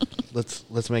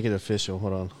 Let's make it official.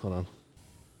 Hold on.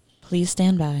 Please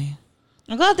stand by.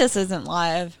 I'm glad this isn't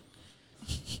live.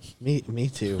 Me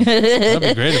too. That'd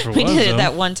be great if it We was. did it though.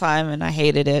 that one time, and I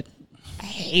hated it.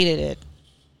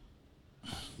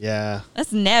 Yeah.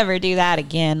 Let's never do that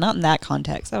again. Not in that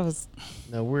context. That was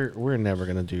No, we're never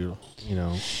gonna do. You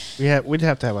know, we'd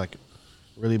have to have like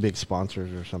really big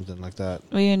sponsors or something like that.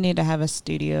 we need to have a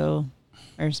studio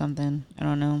or something. I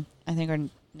don't know. I think our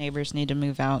neighbors need to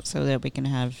move out so that we can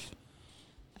have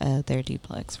their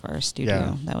duplex for our studio.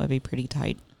 Yeah. That would be pretty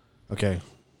tight. Okay,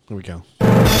 here we go.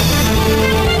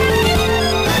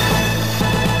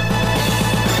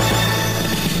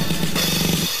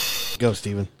 Go,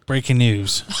 Steven. Breaking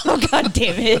news: Oh, God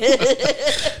damn it.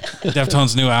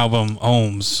 Deftones' new album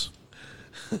 "Ohms"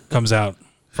 comes out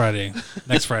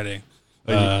next Friday,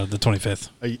 the 25th.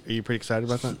 Are you pretty excited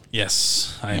about that?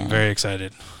 Yes, I am Yeah. very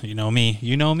excited. You know me.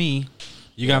 You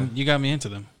got me into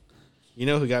them. You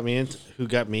know who got me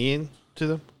into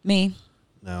them? Me?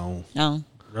 No, No,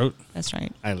 Wrote. that's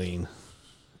right. Eileen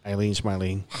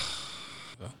Schmeileen.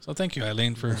 So thank you,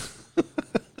 Eileen, for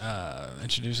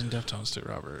introducing Deftones to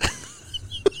Robert.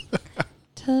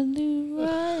 Do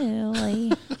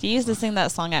you used to sing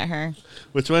that song at her?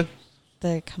 Which one?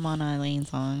 The Come On Eileen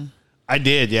song. I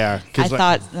did, yeah. I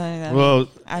thought, well,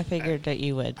 I figured that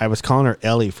you would. I was calling her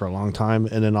Ellie for a long time,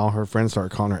 and then all her friends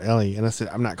started calling her Ellie, and I said,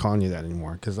 I'm not calling you that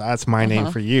anymore because that's my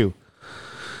name for you.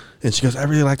 And she goes, I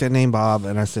really like that name, Bob.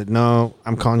 And I said, no,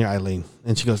 I'm calling you Eileen.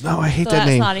 And she goes, no, I hate So that that's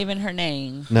name. not even her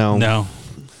name. No. No,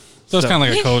 so it's kind of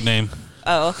like a code name.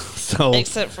 Oh, So,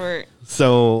 except for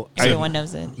I, everyone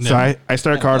knows it. so I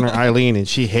started calling her Eileen, and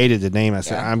she hated the name. I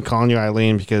said, Yeah. I'm calling you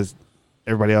Eileen because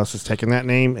everybody else is taking that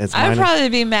name. It's I'd mine. probably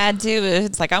be mad too. If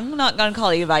it's like, I'm not going to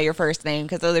call you by your first name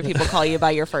because other people call you by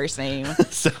your first name.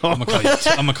 So, I'm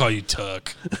gonna call you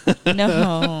Tuck.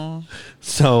 No.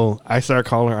 so I started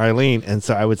calling her Eileen, and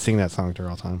so I would sing that song to her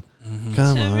all the time.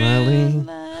 Come on, Eileen.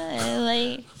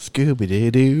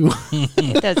 Scooby-Doo.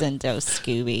 It doesn't do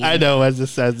Scooby. I know. As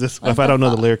this, if I don't know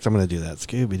the lyrics, I'm going to do that.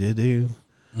 Scooby-Doo.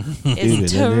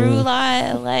 It's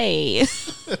Tarulai.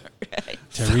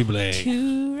 Terrible.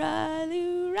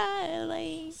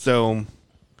 Tarulai. So,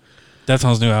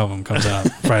 Deftones' new album comes out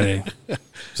Friday,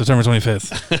 September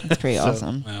 25th. It's pretty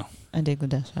awesome. Wow. I dig the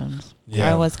Deftones.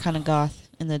 Yeah. I was kind of goth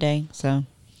in the day, so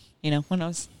when I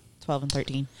was 12 and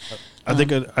 13. are they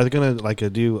gonna like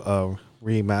do a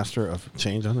remaster of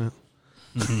Change on that?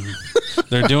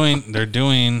 They're doing.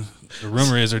 The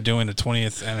rumor is they're doing the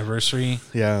 20th anniversary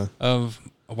Yeah. of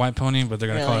a White Pony, but they're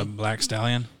gonna call Really? it Black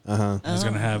Stallion. Uh-huh. It's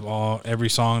gonna have every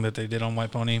song that they did on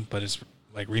White Pony, but it's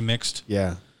like remixed.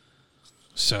 Yeah.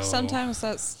 So Sometimes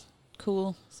that's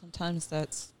cool. Sometimes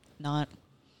that's not.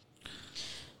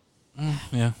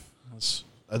 yeah, that's,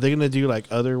 Are they gonna do like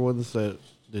other ones that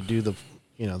do the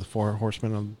the 4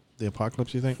 horsemen of the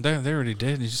apocalypse? You think? they already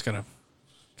did. You just gotta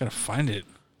find it.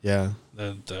 Yeah.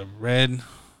 The red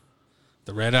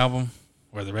album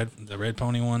or the red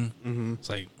pony one. Mm-hmm. It's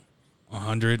like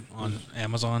 100 on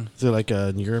Amazon. Is it like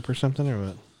in Europe or something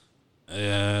or what?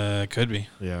 Could be.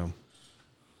 Yeah.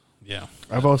 Yeah.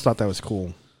 I've always thought that was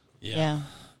cool. Yeah.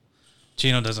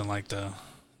 Chino doesn't like the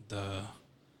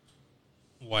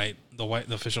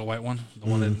official white one, the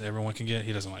one that everyone can get.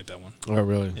 He doesn't like that one. Oh,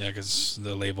 really? Yeah, because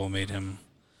the label made him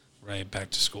write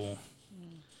Back to School.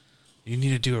 You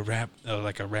need to do a rap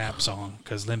song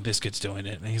because Limp Bizkit's doing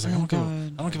it, and he's like,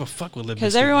 I don't give a fuck what Limp Bizkit.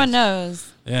 Because everyone knows,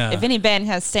 Yeah. if any band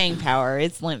has staying power,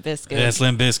 it's Limp Bizkit. Yeah, it's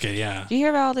Limp Bizkit. Yeah. Do you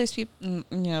hear about all these people? And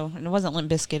it wasn't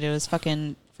Limp Bizkit. It was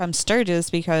fucking from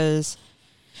Sturgis because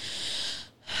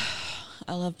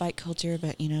I love bike culture,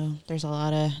 but there's a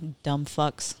lot of dumb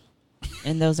fucks,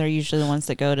 and those are usually the ones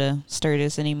that go to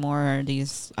Sturgis anymore. Are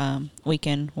these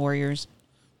weekend warriors?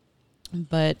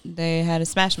 But they had a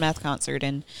Smash Mouth concert,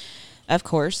 and of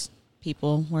course,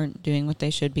 people weren't doing what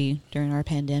they should be during our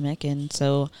pandemic, and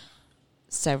so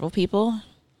several people,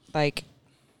 like,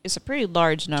 it's a pretty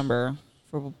large number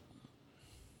for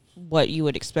what you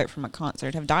would expect from a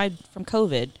concert, have died from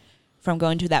COVID from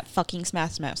going to that fucking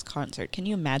Smash Mouth concert. Can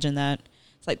you imagine that?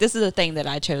 It's like, this is the thing that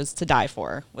I chose to die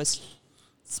for, was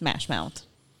Smash Mouth.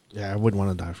 Yeah, I wouldn't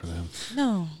want to die for them.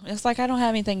 No, it's like I don't have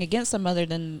anything against them other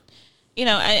than,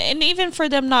 and even for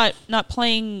them not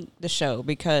playing the show,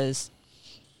 because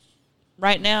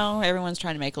right now everyone's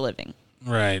trying to make a living.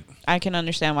 Right. I can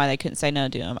understand why they couldn't say no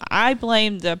to him. I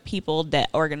blame the people that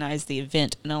organized the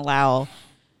event and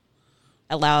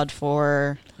allowed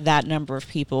for that number of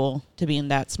people to be in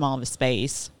that small of a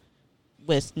space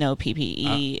with no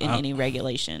PPE and any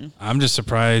regulation. I'm just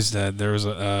surprised that there was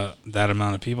that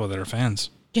amount of people that are fans.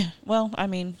 Yeah, well, I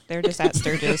mean, they're just at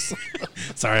Sturgis.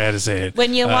 Sorry, I had to say it.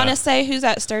 When you want to say who's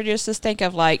at Sturgis, just think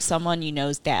of like someone you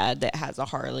know's dad that has a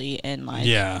Harley and like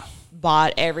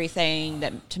bought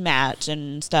everything to match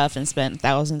and stuff and spent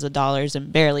thousands of dollars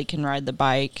and barely can ride the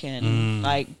bike and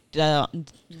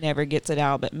never gets it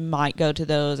out, but might go to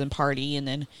those and party and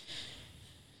then,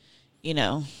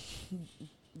 yeah.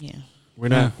 We're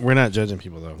not judging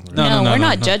people though. No, we're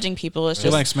not judging people. It's You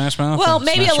just like Smash Mouth? well, Then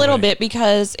maybe smash a little away. bit,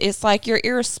 because it's like you're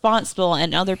irresponsible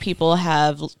and other people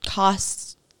have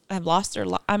lost their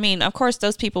life. I mean, of course,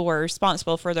 those people were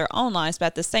responsible for their own lives, but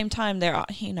at the same time, they're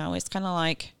it's kind of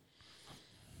like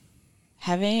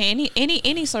having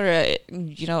any sort of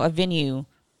a venue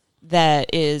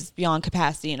that is beyond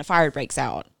capacity and a fire breaks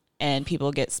out and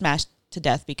people get smashed to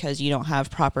death because you don't have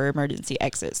proper emergency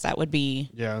exits. That would be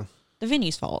the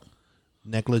venue's fault.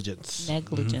 Negligence,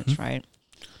 right?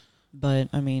 But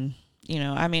I mean,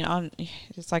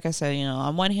 it's like I said,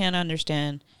 on one hand, I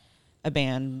understand a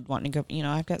band wanting to go.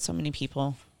 I've got so many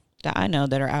people that I know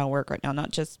that are out of work right now, not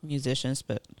just musicians,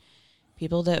 but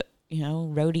people that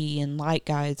roadie and light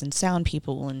guys and sound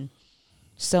people and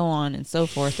so on and so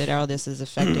forth. That all this is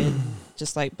affected,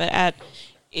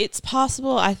 it's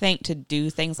possible, I think, to do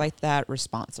things like that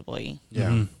responsibly.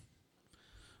 Yeah,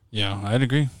 yeah, I'd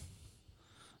agree.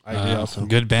 I agree also.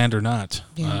 Good band or not.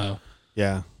 Yeah.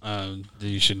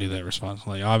 You should do that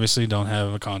responsibly. Obviously, don't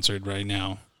have a concert right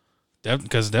now.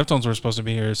 Because Deftones were supposed to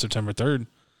be here September 3rd.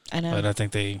 I know. But I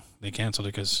think they canceled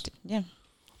it because...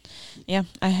 Yeah,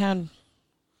 I had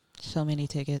so many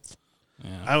tickets.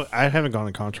 Yeah. I haven't gone to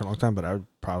a concert in a long time, but I would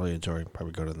probably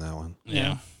go to that one.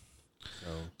 Yeah. So.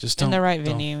 Just don't... In the right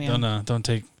venue, Don't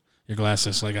take your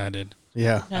glasses like I did.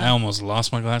 Yeah. No. I almost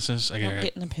lost my glasses. Don't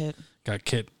get in the pit. Got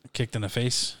kicked in the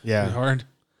face. Yeah. Pretty hard.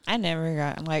 I never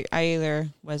got, I either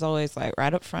was always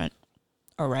right up front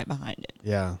or right behind it.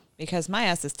 Yeah. Because my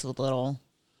ass is too little.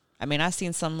 I mean, I've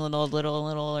seen some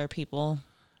littler people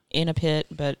in a pit,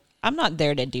 but I'm not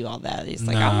there to do all that. It's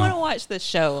like, I want to watch the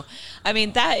show. I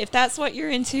mean, if that's what you're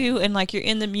into and you're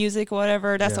in the music or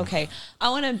whatever, that's okay. I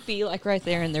want to be right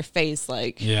there in their face,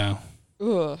 Yeah.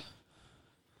 ugh.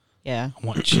 Yeah. I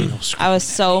want Chino screaming. I was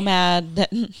so mad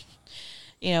that, we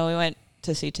went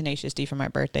to see Tenacious D for my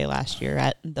birthday last year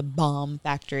at the Bomb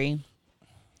Factory.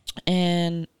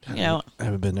 And, I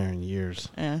haven't been there in years.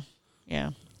 Yeah.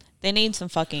 They need some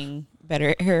fucking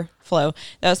better airflow.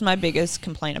 That was my biggest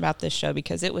complaint about this show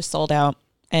because it was sold out.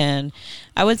 And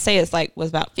I would say was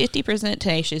about 50%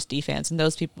 Tenacious D fans, and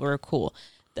those people were cool.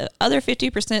 The other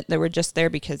 50% that were just there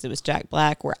because it was Jack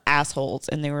Black were assholes,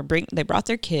 and they brought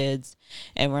their kids,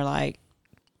 and we're like,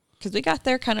 because we got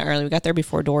there kind of early. We got there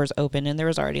before doors opened, and there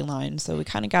was already lines, so we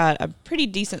kind of got a pretty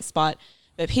decent spot.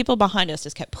 But people behind us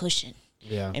just kept pushing,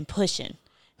 and pushing.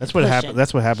 That's what happens.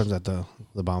 That's what happens at the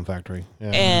Bomb Factory.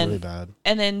 Yeah, it's really bad.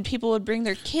 And then people would bring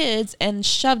their kids and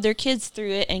shove their kids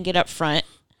through it and get up front.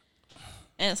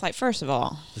 And it's like, first of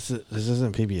all, this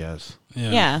isn't PBS.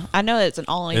 Yeah, I know it's an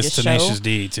all-ages show. It's Tenacious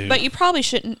D too, but you probably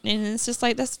shouldn't. And it's just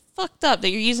like, that's fucked up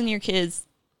that you're using your kids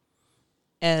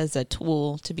as a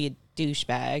tool to be a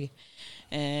douchebag.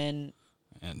 And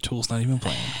Tool's not even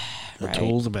playing. Right.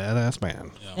 Tool's a badass man.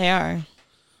 Yeah. They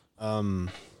are.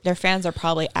 Their fans are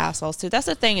probably assholes too. That's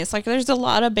the thing. It's like there's a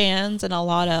lot of bands and a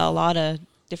lot of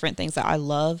different things that I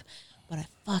love, but I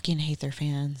fucking hate their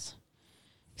fans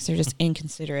because they're just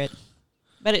inconsiderate.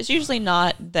 But it's usually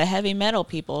not the heavy metal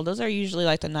people. Those are usually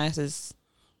like the nicest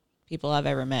people I've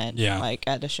ever met. Yeah. Like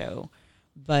at a show.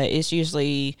 But it's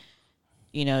usually,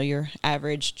 your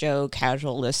average Joe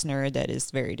casual listener that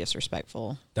is very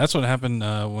disrespectful. That's what happened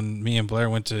when me and Blair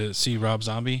went to see Rob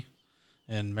Zombie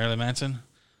and Marilyn Manson.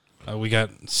 We got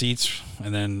seats,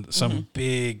 and then some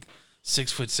big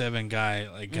 6'7" guy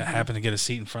happened to get a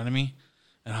seat in front of me,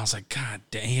 and I was like, God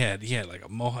damn, he had like a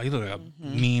mohawk. He looked like a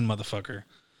mean motherfucker,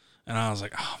 and I was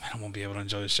like, oh man, I won't be able to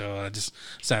enjoy the show. I just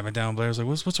sat me down. Blair was like,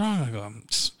 what's wrong? I go,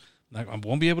 I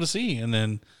won't be able to see. And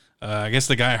then I guess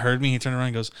the guy heard me. He turned around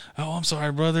and goes, oh, I'm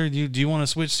sorry, brother. Do you want to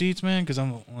switch seats, man? Because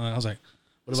I was like,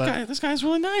 this guy's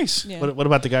really nice. Yeah. What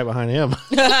about the guy behind him?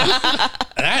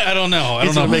 I don't know. I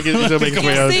don't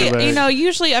know.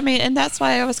 Usually, and that's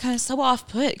why I was kind of so off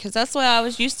put, because that's what I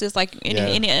was used to. Is like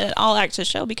in an all access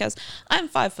show, because I'm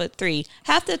 5'3".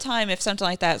 Half the time, if something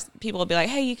like that, people will be like,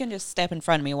 "Hey, you can just step in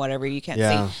front of me, whatever. You can't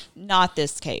see." Not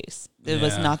this case. It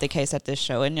was not the case at this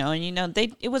show, and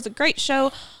it was a great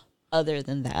show. Other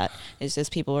than that, it's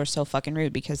just people are so fucking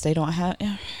rude because they don't have.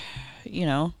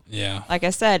 Yeah. Like I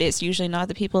said, it's usually not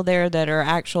the people there that are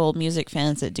actual music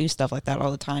fans that do stuff like that all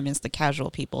the time. It's the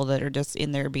casual people that are just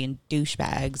in there being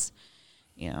douchebags.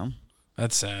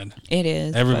 That's sad. It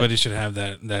is. Everybody should have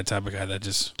that type of guy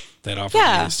that offers you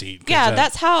a seat. Yeah,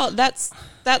 that's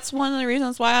one of the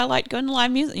reasons why I like going to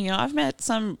live music. I've met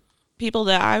some people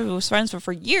that I was friends with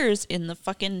for years in the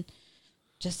fucking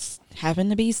just happen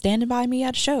to be standing by me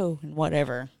at a show and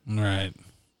whatever. Right.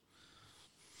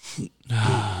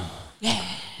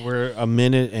 We're a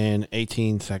minute and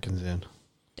 18 seconds in.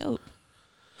 Dope.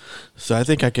 So I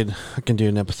think I can do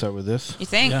an episode with this. You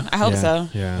think? Yeah. I hope so.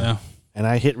 Yeah. And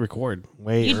I hit record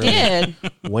way earlier. Did.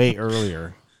 Way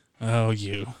earlier. Oh,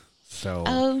 you. So.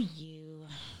 Oh, you.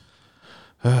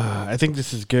 I think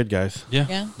this is good, guys.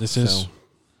 Yeah. This is. So,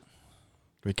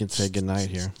 we can say goodnight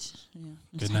here. Yeah.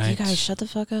 Good night. You guys shut the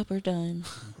fuck up. We're done.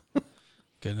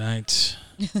 Good night.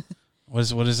 What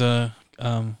is your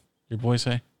boy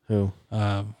say? Who?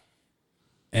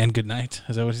 And good night.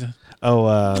 Is that what he said?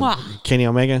 Oh, Kenny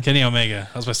Omega. Kenny Omega.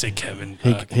 I was about to say Kevin.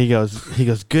 He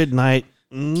goes good night,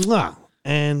 mwah,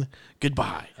 and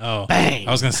goodbye. Oh, bang!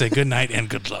 I was gonna say good night and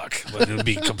good luck, but it would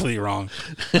be completely wrong.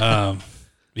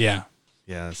 Yeah.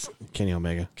 Yeah, it's Kenny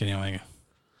Omega. Kenny Omega.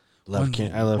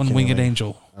 I love One winged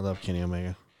angel. I love Kenny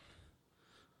Omega.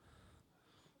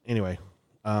 Anyway,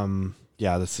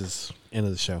 yeah, this is end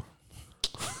of the show.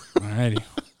 Alrighty.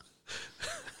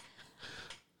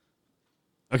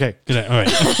 Okay. Good night. All right.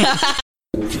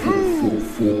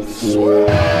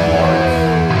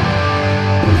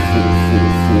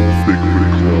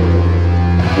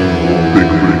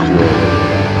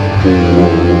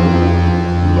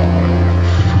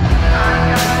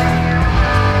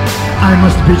 I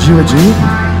must bid you adieu,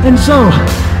 and so,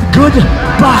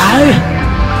 goodbye,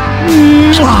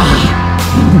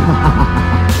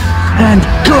 and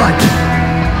good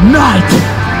night,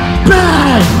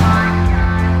 bang!